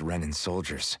for those Renan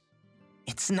soldiers.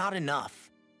 It's not enough.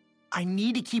 I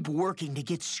need to keep working to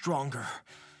get stronger.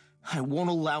 I won't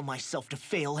allow myself to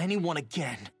fail anyone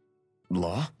again.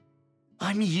 Law?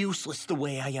 I'm useless the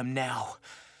way I am now.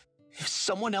 If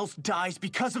someone else dies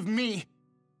because of me...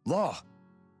 Law!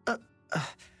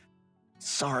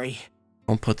 Sorry.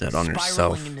 Don't put that on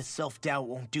yourself. Spiraling into self-doubt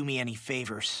won't do me any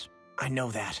favors. I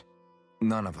know that.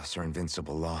 None of us are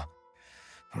invincible, Law.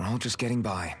 We're all just getting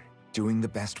by, doing the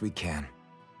best we can.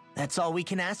 That's all we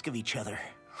can ask of each other,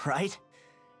 right?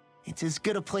 It's as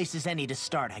good a place as any to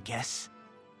start, I guess.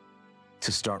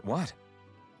 To start what?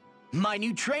 My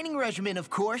new training regimen, of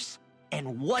course.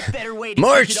 And what better way to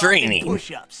More kick it off than training.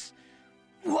 push-ups?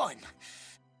 1,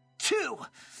 2,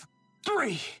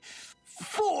 3,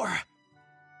 4.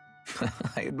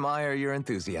 I admire your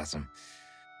enthusiasm.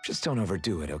 Just don't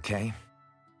overdo it, okay?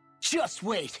 Just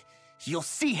wait. You'll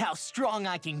see how strong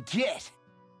I can get.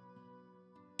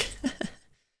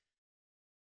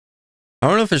 I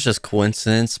don't know if it's just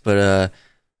coincidence, but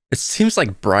it seems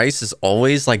like Bryce is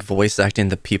always like voice acting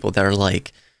the people that are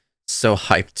like so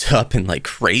hyped up and like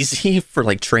crazy for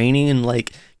like training and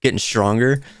like getting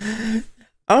stronger. I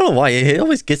don't know why he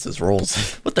always gets his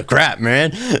roles. What the crap,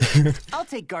 man? I'll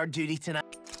take guard duty tonight.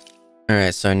 All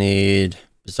right, so I need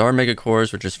Bizarre Mega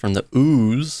Cores, which is from the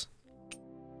Ooze.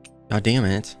 God damn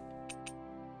it.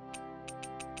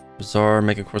 Bizarre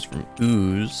Mega Cores from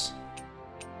Ooze.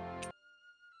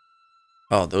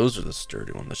 Oh, those are the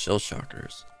sturdy ones, the Shell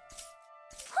Shockers.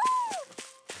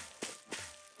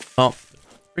 Oh,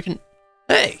 freaking,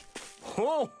 hey.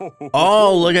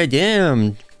 Oh, look at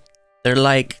them. They're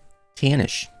like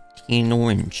tannish, tan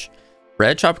orange.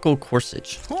 Red Tropical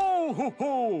Corsage. Oh,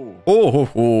 ho,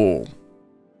 ho.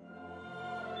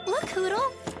 Look,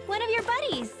 Hoodle, one of your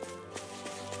buddies.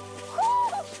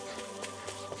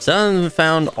 Some of them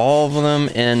found all of them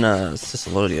in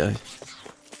Cicelodia.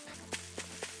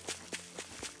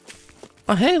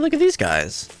 Oh, hey, look at these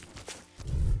guys.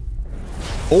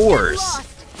 Ores.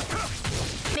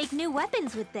 Make new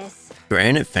weapons with this.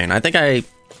 Granite Fang. I think I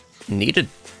needed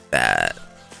that.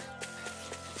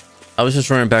 I was just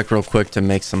running back real quick to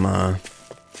make some,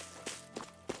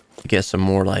 get some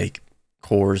more, like,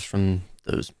 cores from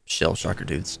those Shell Shocker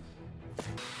dudes.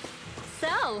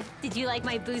 So, did you like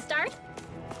my boost art?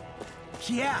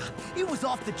 Yeah, it was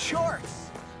off the charts.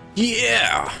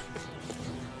 Yeah!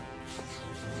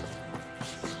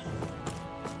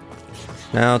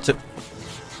 Now to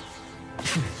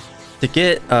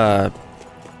get the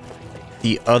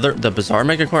bizarre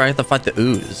megacore, I have to fight the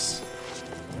ooze.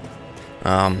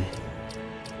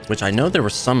 Which I know there were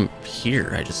some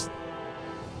here. I just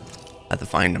had to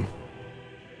find them.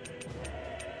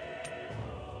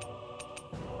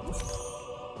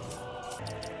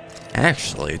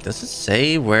 Actually, does it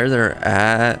say where they're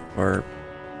at? Or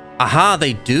aha,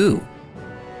 they do.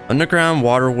 Underground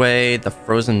waterway, the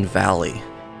frozen valley.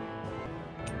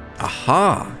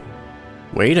 Aha.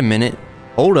 Wait a minute.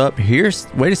 Hold up.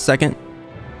 Wait a second.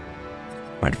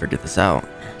 Might have figured this out.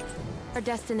 Our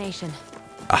destination.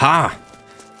 Aha.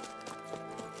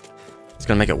 It's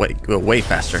gonna make it go way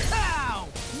faster.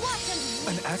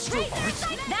 An astral art?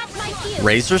 That's my cue.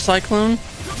 Razor cyclone?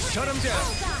 Shut him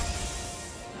down.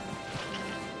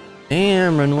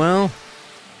 Damn, Manuel.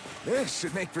 This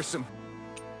should make for some.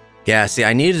 Yeah, see,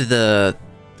 I needed the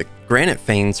granite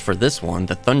veins for this one,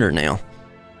 the thunder nail.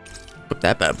 Put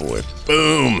that bad boy.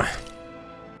 Boom.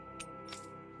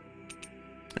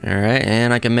 All right,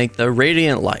 and I can make the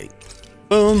radiant light.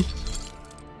 Boom.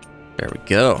 There we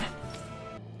go.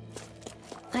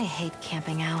 I hate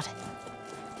camping out.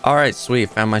 All right, sweet.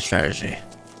 Found my strategy.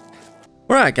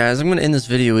 All right, guys, I'm going to end this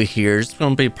video here. It's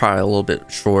going to be probably a little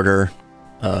bit shorter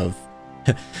of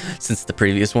since the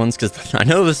previous ones, because I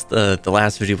know the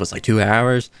last video was like 2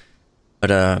 hours,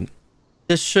 but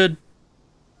this should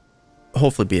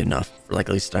hopefully be enough for like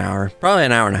at least an hour, probably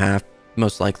an hour and a half,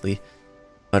 most likely.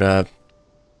 But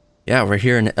yeah, we're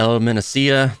here in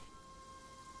MNIDakota.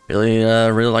 Really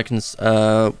liking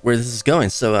where this is going.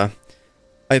 So I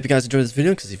hope you guys enjoyed this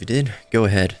video, because if you did, go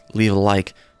ahead, leave a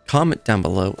like, comment down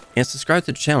below, and subscribe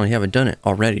to the channel if you haven't done it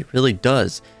already. It really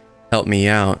does help me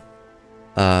out.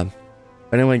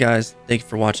 But anyway, guys, thank you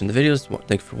for watching the videos.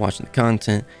 Thank you for watching the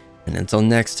content. And until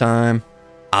next time,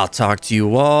 I'll talk to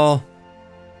you all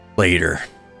later.